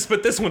 We can just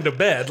put this one to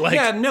bed.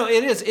 Yeah, no,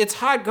 it is. It's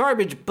hot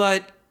garbage,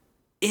 but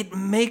it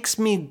makes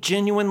me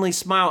genuinely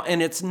smile,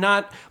 and it's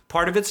not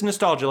part of its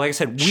nostalgia. Like I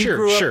said, we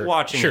grew up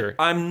watching it.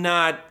 I'm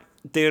not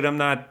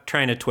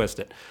trying to twist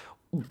it.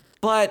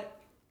 But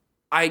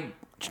I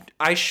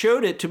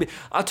showed it to be.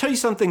 I'll tell you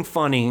something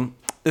funny.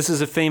 This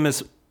is a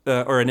famous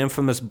or an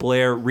infamous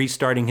Blair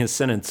restarting his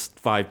sentence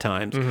 5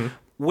 times. Mm-hmm.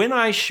 When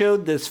I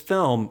showed this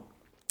film,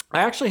 I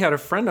actually had a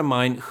friend of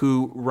mine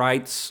who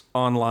writes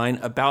online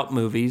about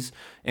movies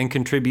and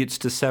contributes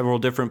to several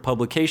different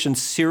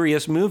publications,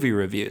 serious movie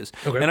reviews.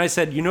 Okay. And I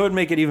said, you know what would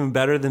make it even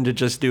better than to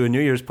just do a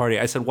New Year's party?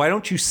 I said, why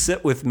don't you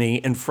sit with me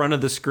in front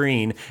of the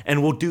screen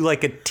and we'll do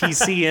like a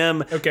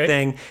TCM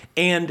thing.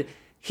 And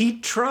he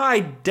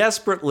tried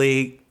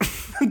desperately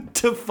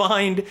to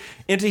find,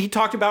 and he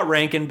talked about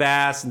Rankin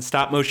Bass and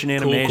stop motion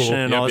animation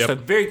and all that stuff.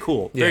 Very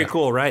cool. Very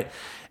cool, right?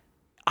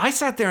 I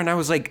sat there and I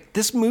was like,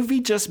 this movie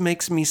just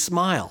makes me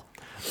smile.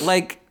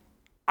 Like,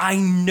 I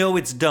know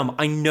it's dumb.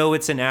 I know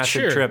it's an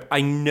acid trip.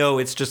 I know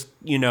it's just,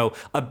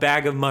 a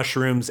bag of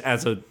mushrooms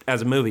as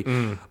a movie.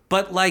 Mm.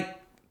 But like,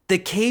 the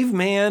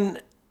caveman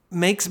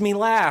makes me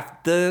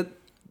laugh. The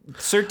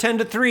Sir 10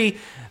 to 3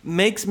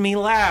 makes me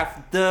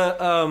laugh.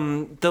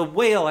 The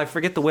whale, I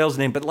forget the whale's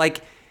name, but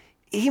like,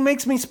 he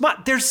makes me smile.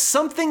 There's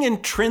something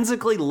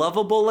intrinsically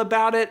lovable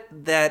about it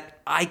that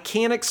I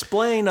can't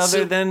explain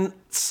other than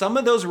some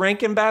of those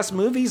Rankin Bass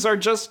movies are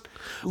just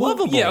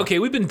lovable. Yeah, okay,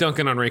 we've been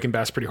dunking on Rankin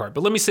Bass pretty hard,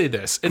 but let me say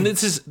this, and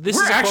this We're is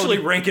actually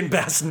Rankin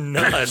Bass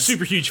nuts.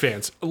 Super huge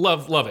fans.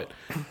 Love it.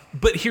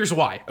 But here's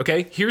why,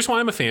 okay? Here's why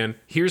I'm a fan.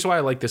 Here's why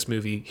I like this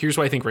movie. Here's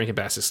why I think Rankin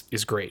Bass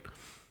is great.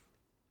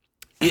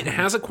 It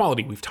has a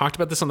quality. We've talked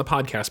about this on the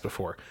podcast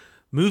before.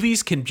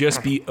 Movies can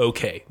just be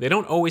okay. They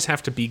don't always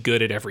have to be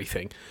good at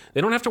everything.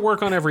 They don't have to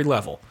work on every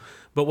level.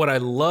 But what I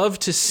love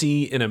to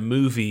see in a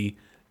movie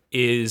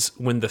is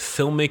when the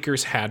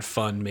filmmakers had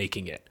fun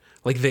making it.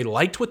 Like, they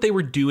liked what they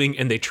were doing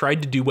and they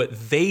tried to do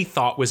what they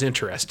thought was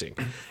interesting.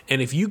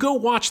 And if you go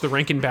watch the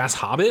Rankin Bass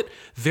Hobbit,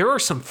 there are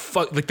some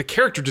like, the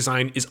character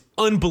design is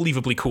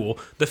unbelievably cool.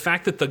 The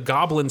fact that the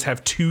goblins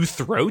have 2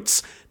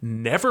 throats,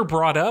 never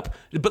brought up,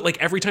 but like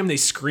every time they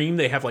scream,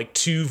 they have like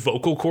 2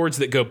 vocal cords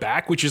that go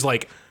back, which is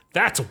like,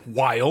 that's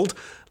wild.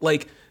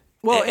 Like,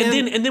 Well,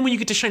 and then when you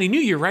get to Shiny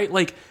New Year, right?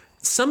 Like,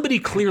 somebody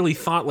clearly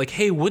thought, like,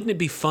 hey, wouldn't it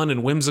be fun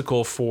and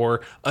whimsical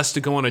for us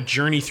to go on a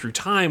journey through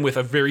time with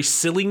a very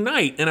silly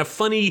knight and a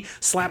funny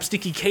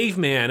slapsticky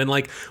caveman? And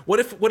like, what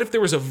if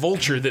there was a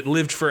vulture that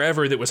lived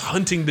forever that was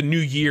hunting the new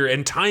year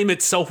and time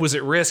itself was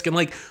at risk? And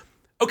like,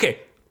 okay,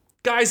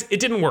 guys, it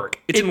didn't work.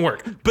 It didn't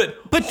work.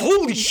 But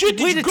holy shit,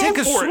 way did you to go take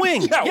a for it?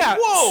 swing. Yeah,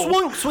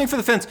 whoa. swing for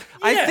the fence.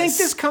 I think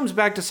this comes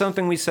back to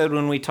something we said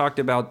when we talked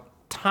about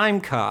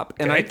Time Cop,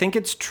 and I think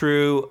it's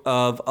true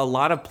of a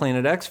lot of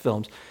Planet X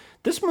films.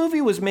 This movie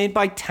was made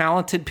by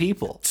talented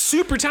people.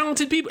 Super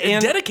talented people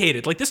and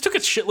dedicated. Like, this took a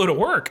shitload of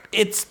work.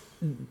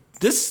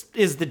 This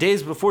is the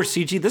days before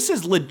CG. This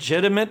is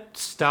legitimate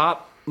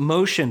stop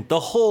motion the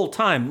whole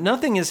time.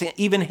 Nothing is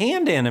even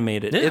hand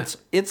animated. Yeah.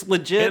 It's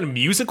legit. And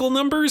musical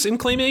numbers in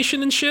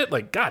claymation and shit.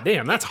 Like,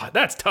 goddamn,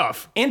 that's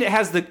tough. And it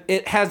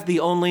has the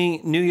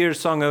only New Year's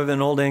song other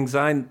than Old Lang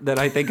Syne that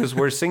I think is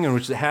worth singing,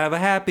 which is Have a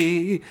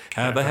happy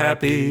New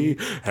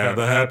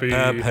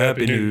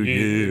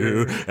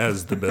Year.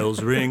 As the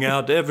bells ring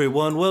out,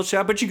 everyone will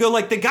shout. But you go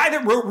like, the guy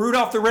that wrote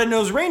Rudolph the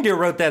Red-Nosed Reindeer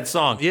wrote that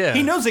song. Yeah.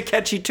 He knows a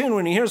catchy tune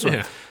when he hears one.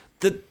 Yeah.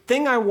 The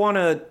thing I want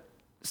to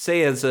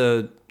say as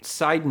a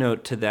side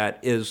note to that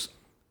is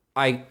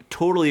I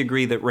totally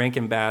agree that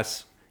Rankin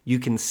Bass, you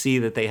can see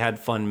that they had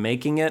fun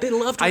making it. They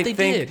loved what they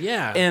did,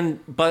 yeah.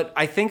 But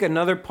I think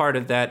another part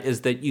of that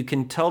is that you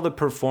can tell the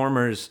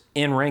performers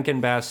in Rankin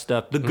Bass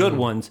stuff, the good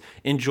ones,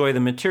 enjoy the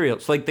material.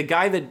 It's like the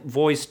guy that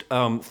voiced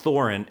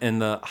Thorin in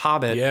the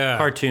Hobbit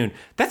cartoon.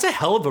 That's a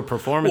hell of a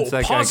performance.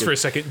 Well, pause for a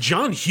second.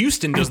 John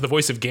Huston does the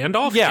voice of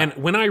Gandalf. Yeah. And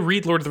when I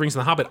read Lord of the Rings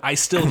and the Hobbit, I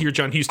still hear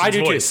John Huston's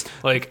voice. Too.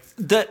 Like,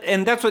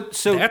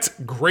 that's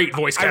great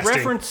voice casting. I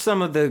referenced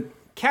some of the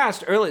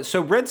cast earlier.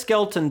 So Red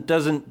Skelton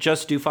doesn't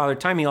just do Father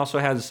Time. He also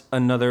has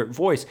another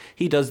voice.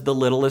 He does the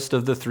littlest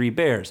of the three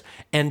bears.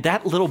 And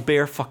that little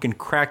bear fucking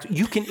cracked.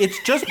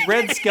 It's just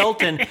Red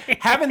Skelton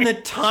having the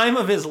time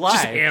of his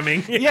life. Just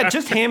hamming. Yeah,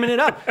 just hamming it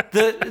up.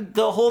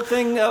 The whole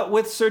thing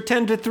with Sir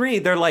 10 to 3,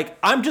 they're like,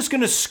 I'm just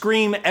going to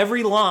scream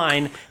every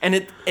line.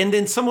 And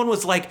then someone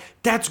was like,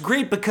 that's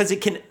great because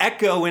it can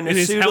echo in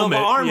a suit of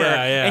armor.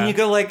 Yeah. And you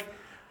go like,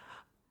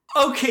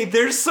 okay,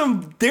 there's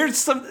some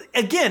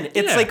again,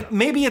 it's like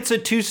maybe it's a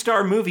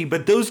 2-star movie,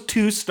 but those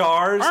 2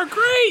 stars are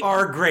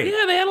great.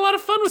 Yeah, they had a lot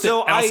of fun with it.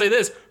 I'll say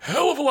this,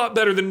 hell of a lot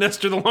better than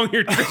Nestor the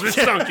Long-Haired Christmas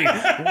Donkey.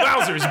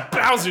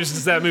 Bowsers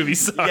does that movie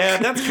suck. Yeah,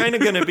 that's kind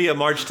of going to be a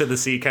March to the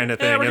Sea kind of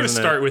thing. Yeah, we're going to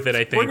start with it,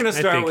 I think. We're going to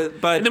start with,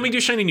 but and then we do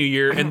Shiny New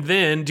Year, and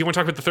then do you want to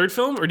talk about the third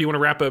film, or do you want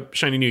to wrap up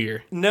Shiny New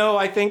Year? No,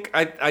 I think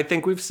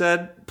we've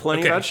said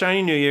plenty about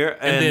Shiny New Year,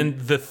 and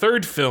then the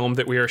third film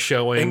that we are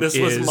showing, and this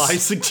was my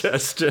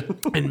suggestion.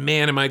 And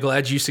man, am I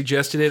glad you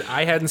suggested it.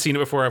 I hadn't seen it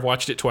before. I've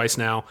watched it twice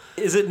now.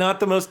 Is it not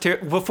the most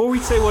before we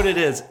say what it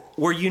is,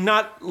 were you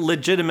not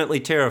legitimately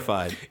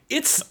terrified?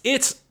 It's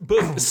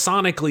both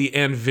sonically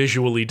and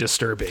visually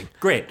disturbing.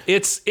 Great.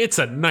 It's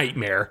a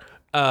nightmare.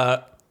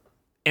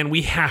 And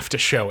we have to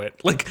show it.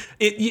 Like,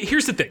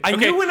 here's the thing. I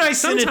knew when I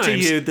sent it to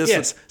you,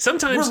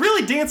 sometimes we're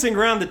really dancing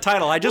around the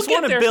title. I just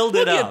want to build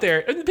it up. We'll get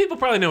there. And people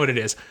probably know what it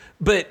is.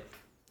 But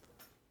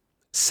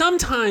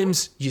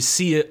sometimes you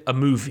see a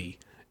movie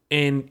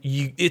and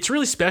it's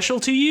really special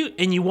to you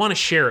and you want to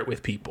share it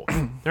with people.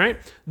 All right?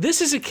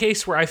 This is a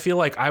case where I feel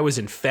like I was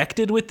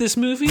infected with this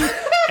movie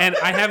and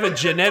I have a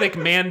genetic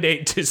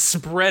mandate to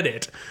spread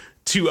it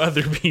to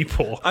other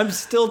people. I'm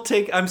still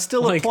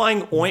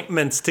applying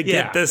ointments to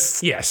get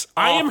this. Yes.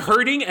 I am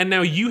hurting and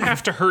now you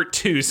have to hurt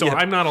too, so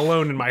I'm not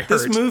alone in my hurt.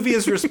 This movie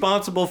is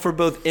responsible for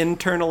both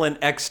internal and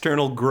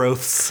external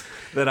growths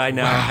that I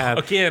now have.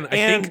 Again,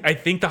 I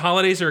think the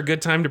holidays are a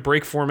good time to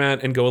break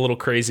format and go a little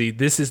crazy.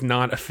 This is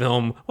not a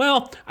film.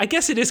 Well, I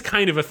guess it is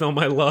kind of a film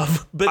I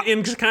love, but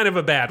in kind of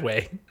a bad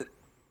way.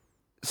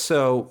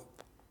 So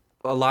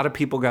a lot of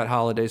people got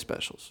holiday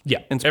specials. Yeah,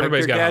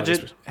 Inspector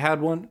Gadget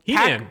had one.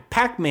 He-Man.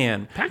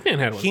 Pac-Man. Pac-Man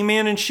had one.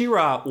 He-Man and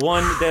She-Ra,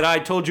 one that I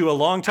told you a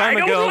long time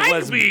ago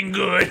was being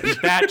good.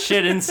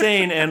 batshit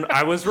insane, and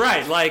I was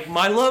right. Like,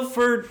 my love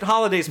for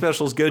holiday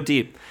specials go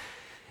deep.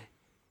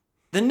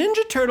 The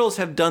Ninja Turtles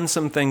have done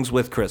some things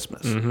with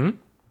Christmas. Mm-hmm.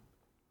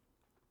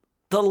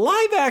 The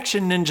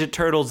live-action Ninja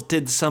Turtles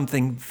did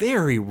something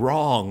very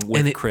wrong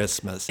with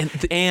Christmas.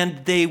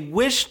 And they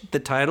wished the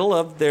title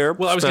of their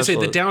Well, I was going to say,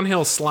 the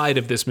downhill slide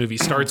of this movie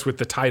starts with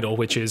the title,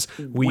 which is,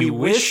 We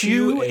wish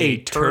you a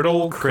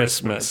turtle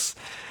Christmas.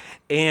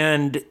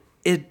 And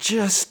it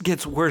just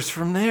gets worse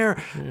from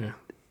there. Yeah.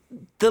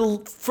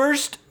 The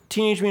first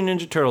Teenage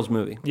Mutant Ninja Turtles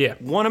movie. Yeah.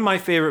 One of my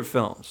favorite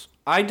films.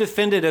 I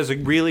defend it as a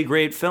really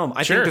great film.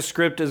 I think the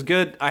script is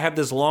good. I have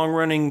this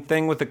long-running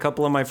thing with a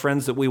couple of my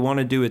friends that we want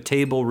to do a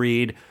table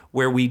read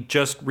where we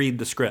just read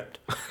the script.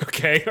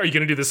 Okay, are you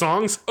going to do the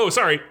songs? Oh,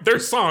 sorry,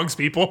 there's songs,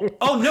 people.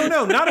 Oh, no,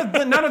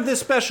 not of this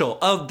special.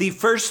 Of the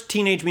first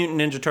Teenage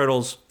Mutant Ninja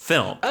Turtles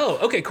film. Oh,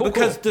 okay, cool.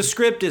 Because the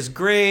script is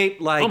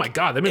great. Like, oh my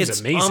God, that movie's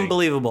amazing.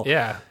 Unbelievable.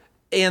 Yeah.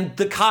 And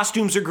the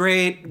costumes are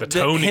great. The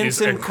tone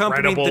is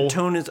incredible. The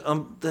tone is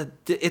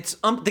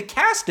the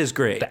cast is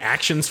great. The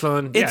action's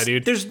fun. Yeah,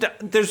 dude.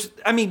 There's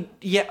I mean,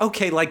 yeah,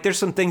 okay, like there's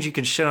some things you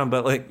can shit on,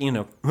 but like, you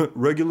know,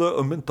 regular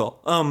or menthol.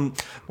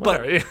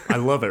 But I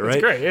love it, right?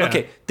 It's great, yeah.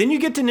 Okay, then you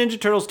get to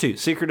Ninja Turtles 2,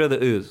 Secret of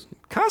the Ooze.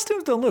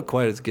 Costumes don't look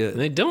quite as good.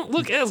 They don't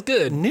look as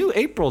good. New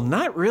April,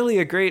 not really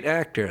a great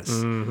actress.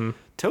 Mm-hmm.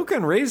 Toka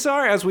and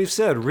Razor, as we've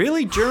said,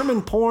 really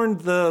German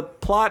porned the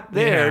plot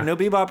there. Yeah. No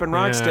Bebop and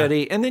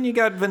Rocksteady. And then you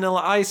got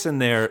Vanilla Ice in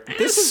there.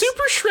 This is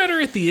Super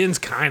Shredder at the end's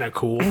kind of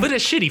cool, but a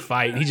shitty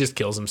fight. He just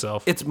kills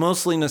himself. It's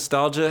mostly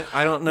nostalgia.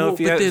 I don't know if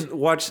you guys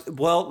watched.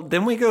 Well,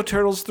 then we go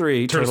Turtles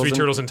 3.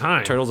 Turtles in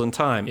Time. Turtles in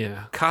Time.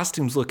 Yeah.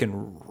 Costumes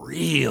looking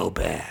real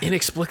bad.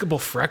 Inexplicable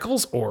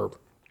freckles, or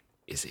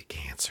is it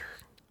cancer?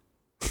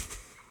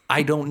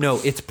 I don't know.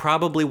 It's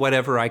probably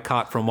whatever I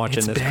caught from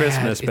watching this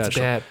Christmas special. It's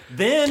bad.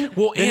 Then,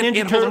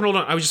 and hold on.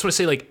 I just want to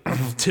say, like,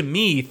 to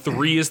me,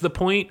 3 is the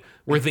point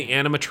where the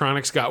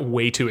animatronics got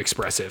way too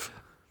expressive.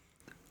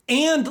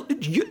 And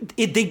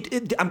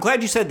I'm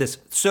glad you said this.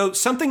 So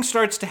something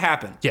starts to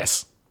happen.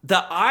 Yes.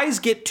 The eyes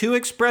get too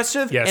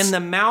expressive, and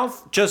the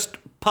mouth just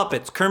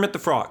puppets, Kermit the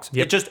Frogs.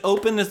 Yep. It just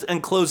opens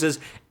and closes,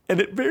 and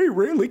it very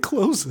rarely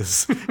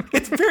closes.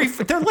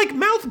 They're like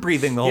mouth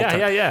breathing the whole time.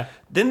 Yeah.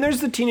 Then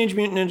there's the Teenage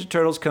Mutant Ninja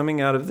Turtles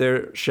coming out of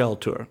their shell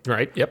tour.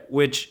 Right, yep.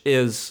 Which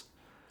is...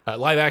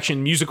 live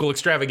action musical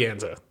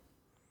extravaganza.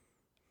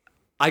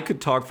 I could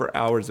talk for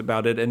hours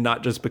about it, and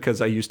not just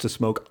because I used to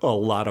smoke a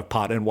lot of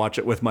pot and watch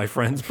it with my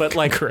friends, but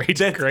like...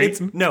 Great.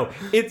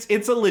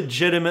 It's a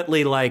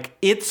legitimately, like,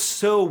 it's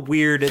so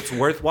weird, it's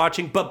worth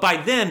watching. But by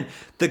then,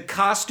 the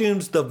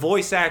costumes, the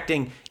voice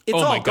acting,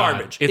 it's all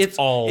garbage. It's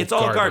all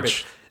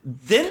garbage.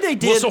 Then they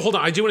did... Well, so hold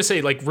on. I do want to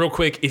say, like, real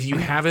quick, if you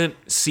haven't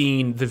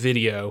seen the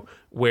video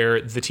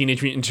where the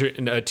Teenage Mutant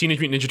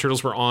Ninja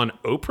Turtles were on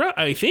Oprah,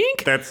 I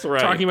think? That's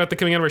right. Talking about the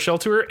coming out of our shell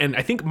tour, and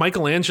I think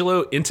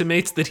Michelangelo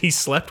intimates that he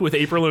slept with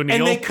April O'Neil.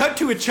 And they cut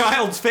to a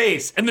child's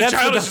face. And the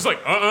child is just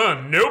like,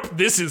 nope,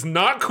 this is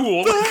not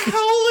cool. The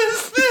hell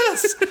is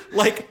this?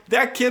 Like,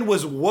 that kid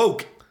was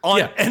woke.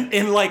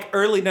 In like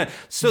early 90s.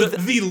 So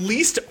the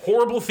least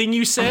horrible thing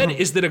you said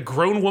is that a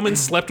grown woman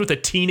slept with a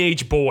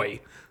teenage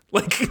boy.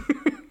 Like...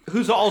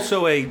 Who's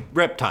also a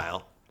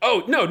reptile.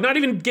 Oh, no, not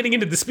even getting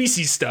into the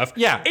species stuff.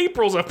 Yeah.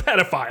 April's a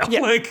pedophile. Yeah.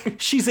 Like,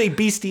 she's a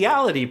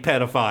bestiality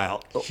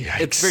pedophile.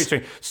 Yikes. It's very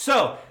strange.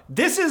 So,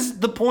 this is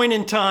the point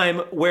in time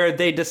where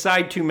they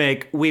decide to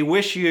make We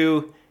Wish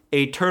You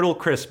a Turtle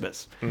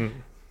Christmas. Mm.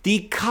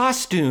 The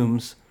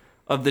costumes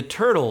of the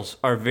turtles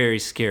are very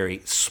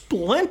scary.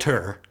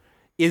 Splinter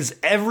is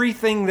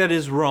everything that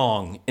is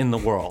wrong in the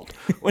world.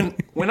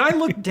 When I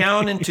look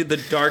down into the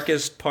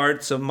darkest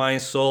parts of my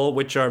soul,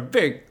 which are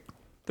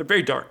they're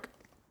very dark.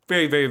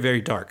 Very, very, very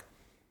dark.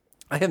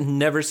 I have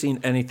never seen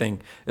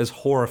anything as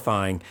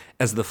horrifying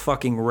as the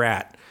fucking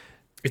rat.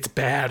 It's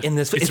bad. In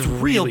this, it's real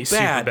really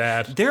bad. Super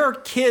bad. There are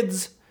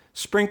kids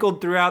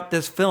sprinkled throughout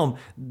this film.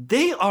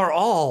 They are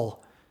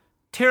all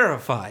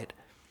terrified.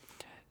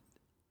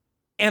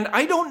 And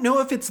I don't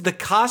know if it's the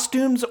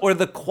costumes or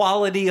the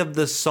quality of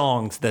the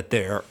songs that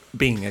they're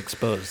being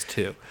exposed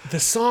to. The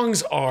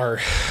songs are,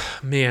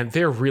 man,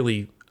 they're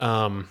really,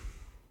 okay.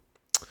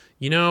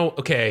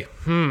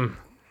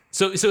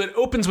 So it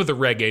opens with a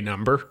reggae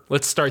number.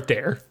 Let's start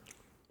there.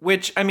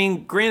 Which, I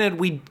mean, granted,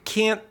 we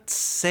can't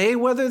say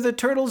whether the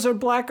turtles are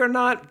black or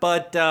not,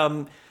 but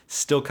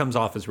still comes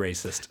off as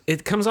racist.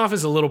 It comes off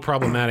as a little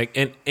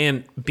problematic.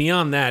 And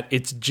beyond that,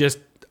 it's just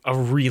a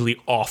really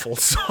awful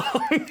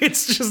song.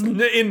 It's just,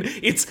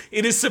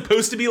 it is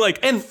supposed to be like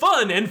and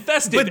fun and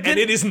festive, and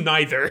it is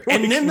neither.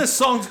 And then the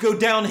songs go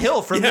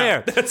downhill from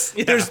there.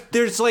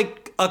 There's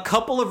like a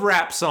couple of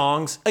rap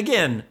songs.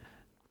 Again,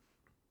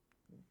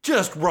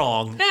 just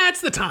wrong. That's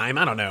the time.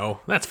 I don't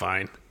know. That's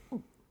fine.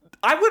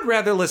 I would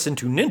rather listen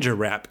to ninja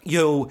rap.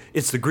 Yo,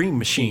 it's the Green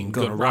Machine.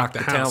 Gonna rock the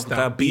town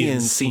without being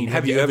seen.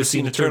 Have you ever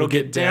seen a turtle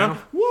get down?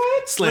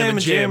 What? Slam and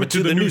jam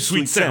into the new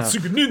sweet sound.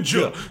 Super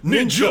ninja,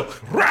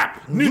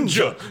 rap,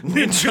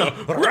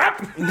 ninja,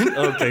 rap.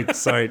 Okay,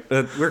 sorry.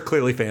 We're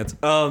clearly fans.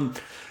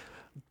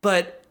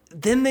 But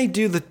then they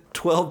do the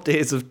 12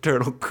 Days of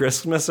Turtle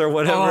Christmas or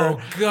whatever.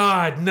 Oh,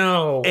 God,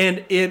 no.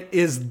 And it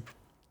is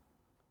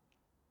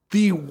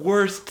the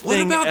worst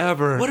thing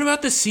ever. What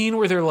about the scene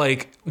where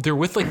they're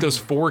with like those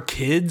 4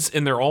 kids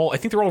and I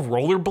think they're all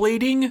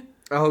rollerblading?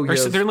 Oh, yes. Or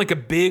so they're in like a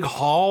big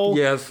hall.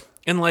 Yes.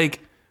 And like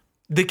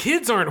the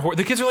kids are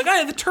like,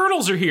 hey, the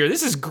turtles are here.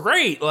 This is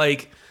great.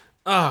 Like,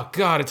 oh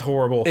God, it's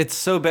horrible. It's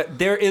so bad.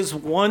 There is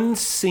one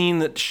scene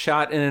that's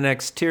shot in an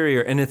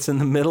exterior and it's in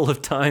the middle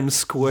of Times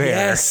Square.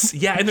 Yes.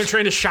 Yeah. And they're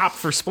trying to shop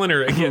for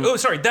Splinter again. Oh,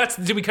 sorry.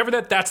 Did we cover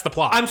that? That's the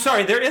plot. I'm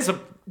sorry. There's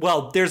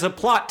a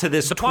plot to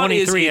this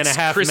 23 and a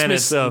half Christmas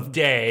minutes of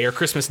day or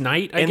Christmas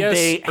night, I guess. And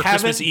they or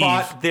haven't Christmas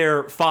bought Eve.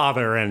 their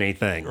father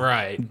anything.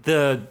 Right.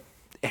 The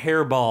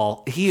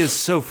hairball, he is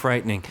so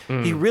frightening.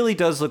 He really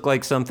does look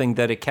like something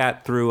that a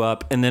cat threw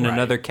up and then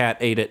another cat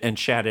ate it and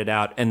shat it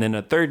out and then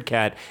a third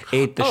cat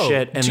ate the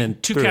shit and then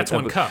two cats,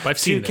 one cup. I've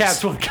seen Two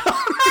cats, one cup.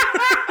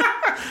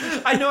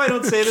 I know I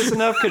don't say this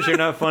enough because you're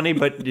not funny,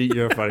 but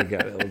you're a funny guy.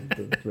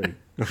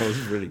 That was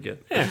really good.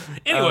 Yeah.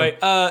 Anyway,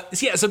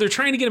 so they're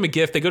trying to get him a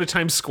gift. They go to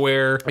Times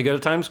Square. I go to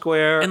Times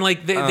Square. And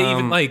like they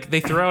even like they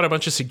throw out a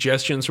bunch of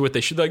suggestions for what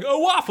they should, like a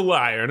waffle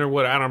iron or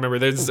what, I don't remember.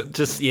 There's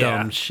just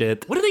dumb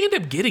shit. What did they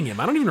end up getting him?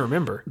 I don't even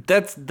remember.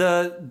 That's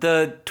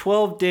the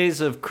 12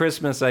 days of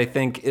Christmas, I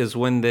think, is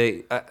when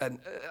they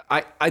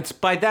it's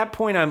by that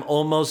point I'm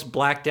almost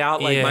blacked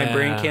out, like my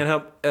brain can't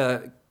help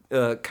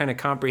kind of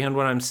comprehend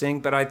what I'm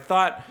saying, but I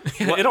thought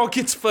it all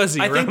gets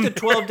fuzzy. I think the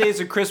 12 days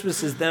of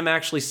Christmas is them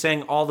actually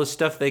saying all the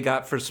stuff they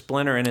got for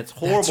Splinter, and it's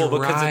horrible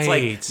because it's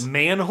like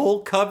manhole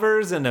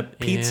covers and a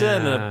pizza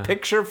and a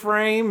picture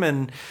frame,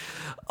 and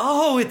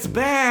it's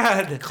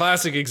bad.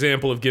 Classic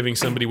example of giving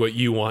somebody what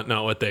you want,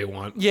 not what they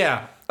want.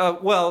 Yeah.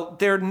 Well,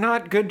 they're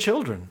not good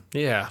children.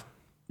 Yeah.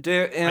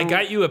 I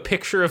got you a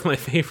picture of my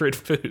favorite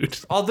food.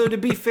 Although, to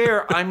be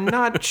fair, I'm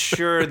not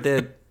sure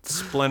that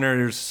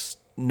Splinter's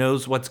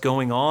knows what's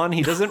going on.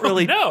 He doesn't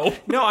really No,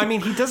 I mean,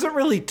 he doesn't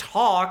really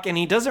talk, and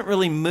he doesn't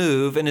really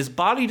move, and his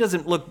body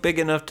doesn't look big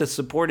enough to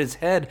support his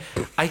head.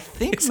 I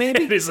think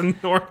maybe it is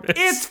enormous.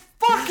 It's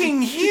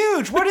fucking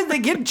huge. What did they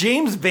get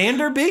James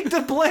Vanderbeek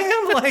to play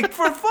him? Like,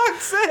 for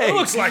fuck's sake. It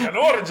looks like an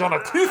orange on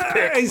a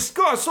toothpick. He's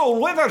got a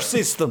soul weather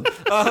system.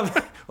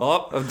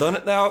 I've done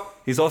it now.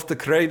 He's off to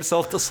cry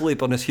himself to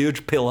sleep on his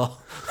huge pillow.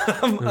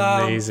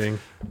 Amazing.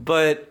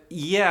 But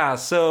yeah,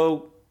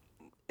 so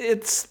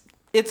it's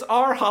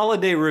our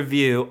holiday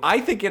review.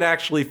 I think it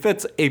actually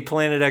fits a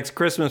Planet X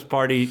Christmas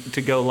party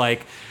to go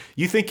like,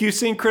 you think you've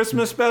seen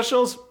Christmas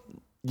specials?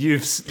 You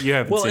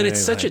haven't Well, seen and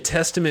it's anything. such a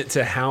testament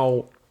to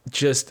how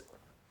just,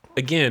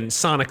 again,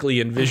 sonically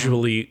and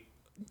visually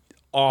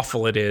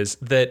awful it is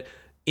that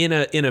in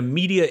a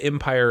media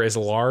empire as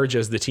large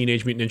as the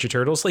Teenage Mutant Ninja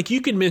Turtles, like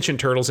you can mention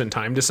Turtles in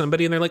Time to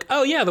somebody and they're like,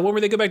 oh yeah, the one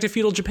where they go back to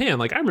feudal Japan.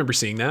 Like I remember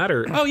seeing that,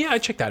 or oh yeah, I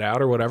checked that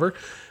out or whatever.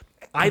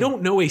 I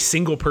don't know a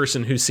single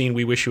person who's seen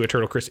We Wish You a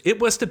Turtle Christmas. It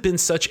must have been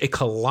such a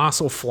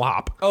colossal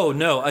flop. Oh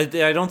no, I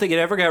don't think it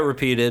ever got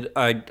repeated.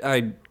 I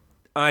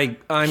can't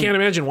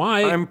imagine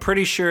why. I'm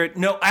pretty sure.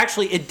 No,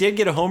 actually, it did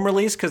get a home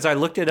release because I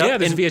looked it up. Yeah,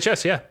 there's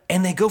VHS. Yeah,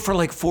 and they go for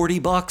like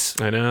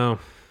 $40. I know,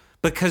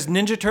 because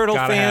Ninja Turtle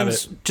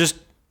fans just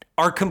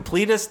are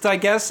completists, I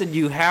guess, and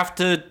you have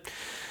to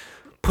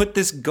put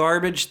this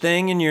garbage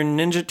thing in your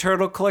Ninja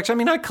Turtle collection. I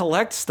mean, I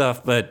collect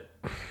stuff, but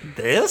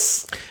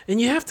this?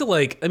 And you have to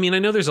I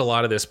know there's a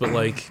lot of this, but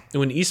like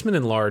when Eastman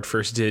and Lard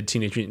first did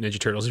Teenage Mutant Ninja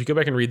Turtles, if you go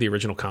back and read the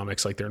original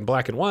comics, like they're in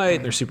black and white,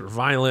 and they're super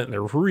violent, and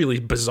they're really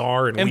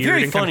bizarre and weird. And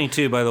very and funny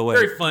too, by the way.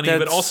 Very funny,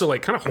 but also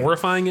like kind of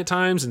horrifying at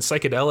times and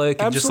psychedelic.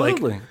 And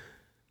absolutely.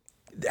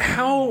 Just like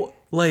how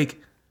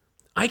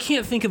I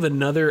can't think of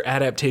another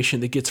adaptation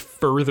that gets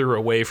further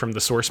away from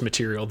the source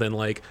material than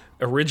like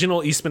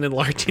original Eastman and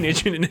Lard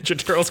Teenage Mutant Ninja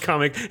Turtles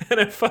comic and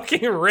a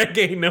fucking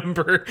reggae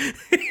number.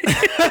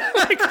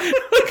 like,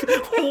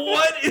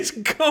 what is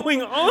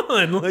going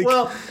on? Like,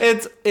 well,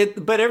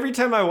 but every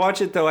time I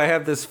watch it though, I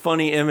have this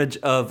funny image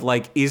of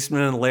like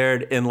Eastman and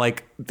Laird in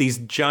like these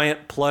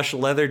giant plush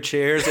leather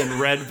chairs and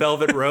red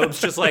velvet robes,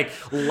 just like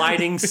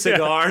lighting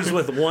cigars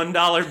with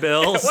 $1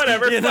 bills. Yeah,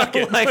 whatever,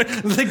 like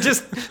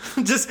just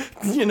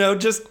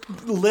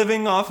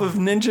living off of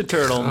Ninja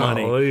Turtle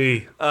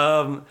money.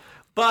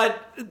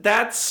 But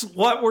that's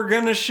what we're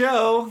going to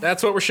show.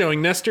 That's what we're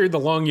showing. Nestor, the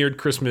long-eared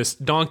Christmas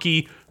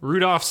donkey,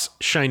 Rudolph's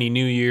shiny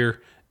New Year,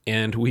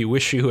 and We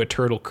Wish You a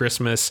Turtle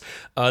Christmas.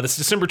 This is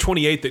December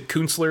 28th at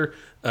Kunstler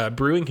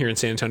Brewing here in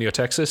San Antonio,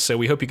 Texas. So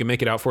we hope you can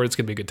make it out for it. It's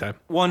going to be a good time.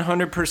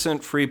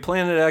 100% free.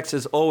 Planet X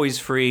is always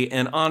free.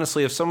 And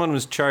honestly, if someone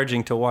was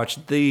charging to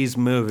watch these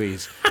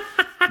movies,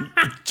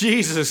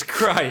 Jesus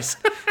Christ.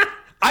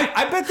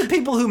 I bet the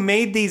people who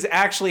made these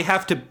actually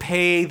have to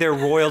pay their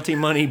royalty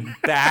money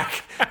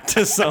back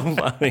to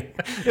somebody.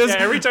 Yeah,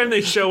 every time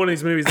they show one of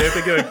these movies, they have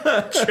to get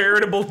a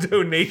charitable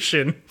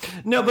donation.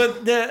 No,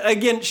 but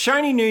again,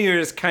 Shiny New Year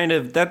is kind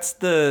of that's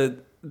the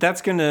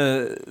centerpiece.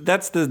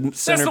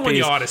 That's the one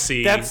you ought to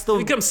see.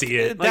 Come see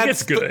it. Like,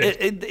 it's good.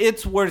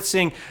 It's worth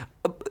seeing.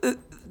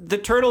 The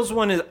Turtles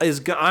one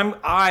is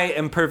I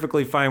am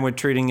perfectly fine with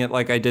treating it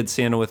like I did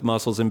Santa with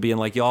Muscles and being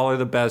like, y'all are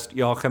the best,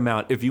 y'all come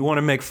out. If you want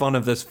to make fun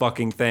of this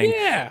fucking thing.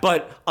 Yeah.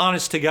 But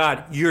honest to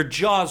God, your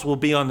jaws will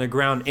be on the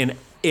ground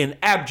in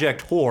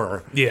abject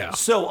horror. Yeah.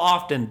 So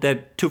often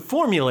that to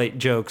formulate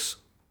jokes,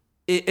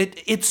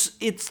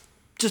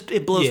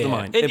 it blows the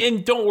mind.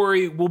 And don't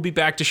worry, we'll be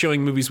back to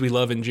showing movies we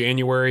love in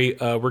January.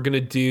 We're going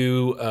to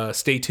do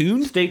Stay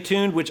Tuned. Stay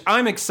Tuned, which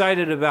I'm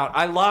excited about.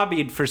 I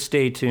lobbied for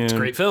Stay Tuned. It's a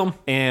great film.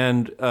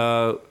 And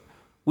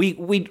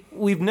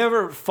we've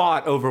never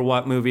fought over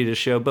what movie to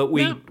show, but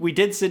we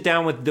did sit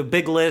down with the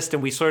big list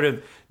and we sort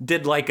of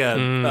did like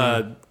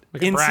a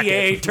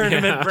NCAA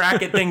tournament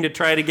bracket thing to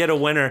try to get a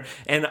winner.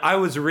 And I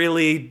was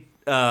really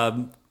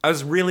I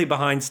was really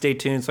behind Stay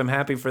Tuned, so I'm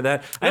happy for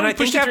that. And I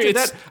think pushed it after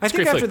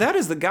through. that, that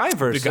is the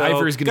Guyverse. The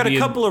Guyverse is got gonna a be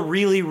couple of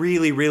really,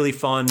 really, really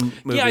fun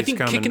movies. Yeah, I think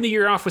coming. kicking the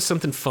year off with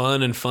something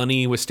fun and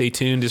funny with Stay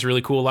Tuned is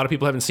really cool. A lot of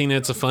people haven't seen it.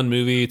 It's a fun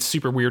movie. It's a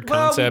super weird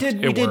concept.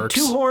 We did works.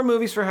 2 horror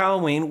movies for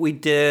Halloween. We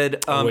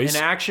did an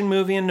action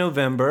movie in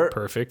November.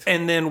 Perfect.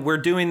 And then we're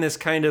doing this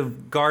kind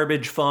of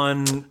garbage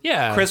fun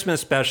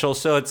Christmas special.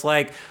 So it's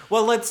like,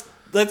 well, let's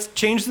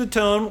change the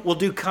tone. We'll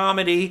do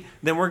comedy.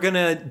 Then we're going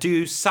to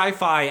do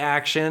sci-fi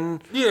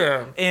action.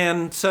 Yeah.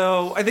 And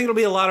so I think it'll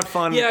be a lot of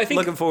fun. Yeah, I think,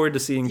 looking forward to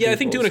seeing I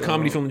think doing a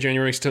comedy film in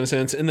January makes a ton of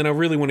sense. And then I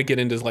really want to get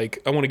into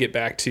I want to get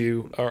back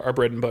to our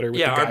bread and butter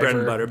with the Guyver. Our bread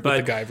and butter. With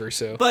the Guyver,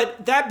 so.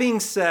 But that being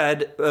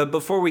said,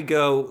 before we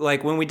go,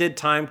 like when we did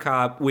Time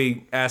Cop,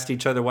 we asked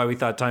each other why we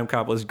thought Time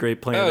Cop was a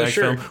great Planet X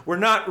film. We're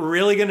not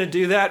really going to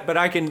do that, but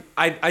I think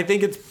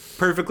it's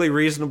perfectly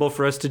reasonable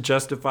for us to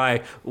justify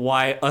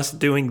why us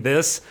doing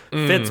this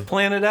fits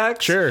Planet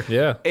X. Sure,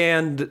 yeah.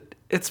 And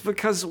it's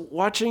because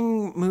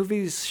watching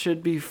movies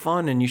should be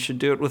fun, and you should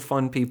do it with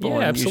fun people,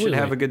 and absolutely. you should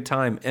have a good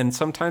time. And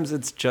sometimes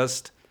it's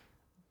just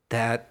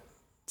that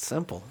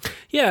simple.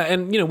 Yeah,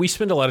 and we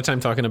spend a lot of time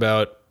talking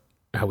about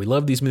how we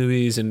love these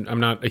movies, and I'm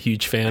not a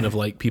huge fan of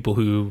like people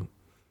who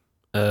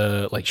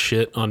like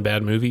shit on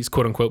bad movies,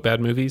 quote unquote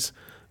bad movies,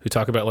 who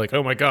talk about like,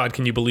 oh my God,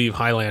 can you believe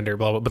Highlander,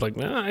 blah, blah, but like,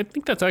 I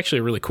think that's actually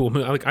a really cool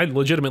movie. I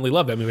legitimately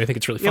love that movie. I think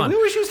it's really fun. We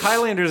always use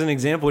Highlander as an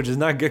example, which is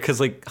not good because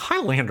like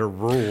Highlander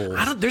rules.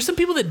 There's some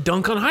people that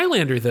dunk on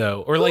Highlander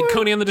though, or like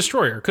Conan the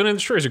Destroyer. Conan the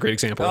Destroyer is a great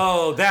example.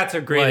 Oh, that's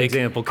a great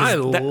example. I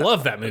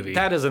love that movie.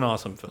 That is an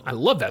awesome film. I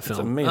love that film. It's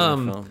an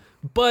amazing film.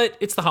 But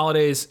it's the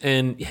holidays,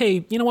 and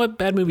hey, you know what?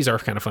 Bad movies are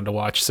kind of fun to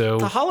watch. So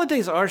the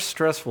holidays are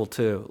stressful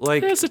too.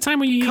 Like it's the time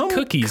when you eat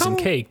cookies and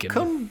cake. And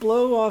come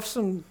blow off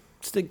some.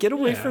 Get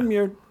away from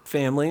your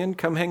family and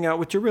come hang out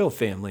with your real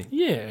family.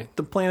 Yeah,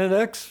 the Planet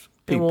X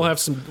people.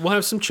 And we'll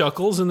have some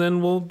chuckles, and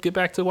then we'll get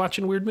back to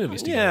watching weird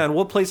movies together. Yeah, and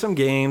we'll play some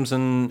games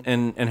and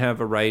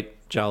have a right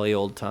jolly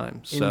old time.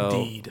 So,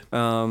 indeed.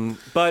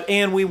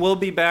 And we will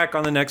be back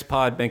on the next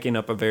pod making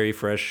up a very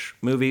fresh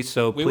movie.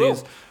 So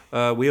please,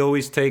 we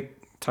always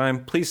take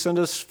time. Please send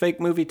us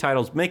fake movie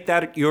titles. Make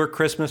that your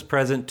Christmas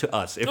present to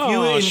us. If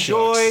you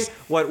enjoy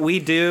what we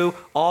do,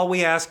 all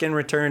we ask in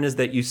return is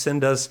that you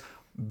send us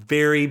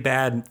very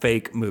bad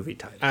fake movie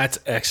titles. That's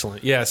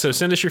excellent. Yeah, so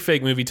send us your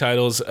fake movie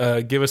titles.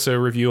 Give us a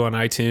review on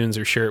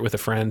iTunes or share it with a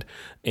friend.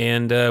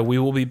 And we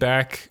will be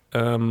back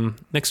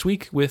next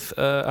week with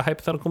a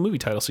hypothetical movie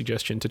title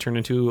suggestion to turn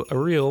into a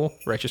real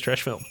Righteous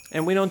Trash film.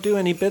 And we don't do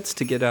any bits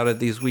to get out of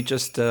these. We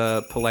just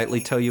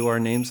politely tell you our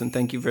names and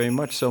thank you very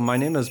much. So my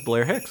name is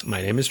Blair Hicks.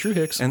 My name is Drew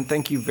Hicks. And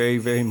thank you very,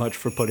 very much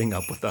for putting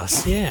up with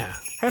us. Yeah.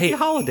 Happy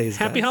holidays,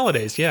 guys. Happy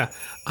holidays, yeah.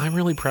 I'm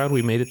really proud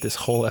we made it this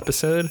whole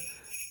episode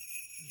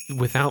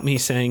without me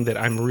saying that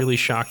I'm really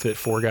shocked that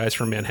 4 guys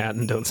from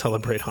Manhattan don't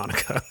celebrate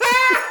Hanukkah.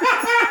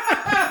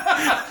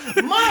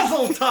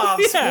 Mazel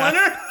tov,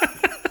 Splinter!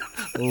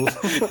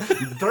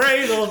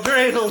 Dreidel,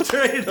 dreidel,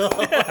 dreidel.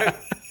 Yeah.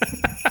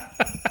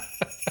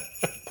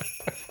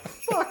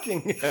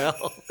 Fucking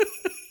hell.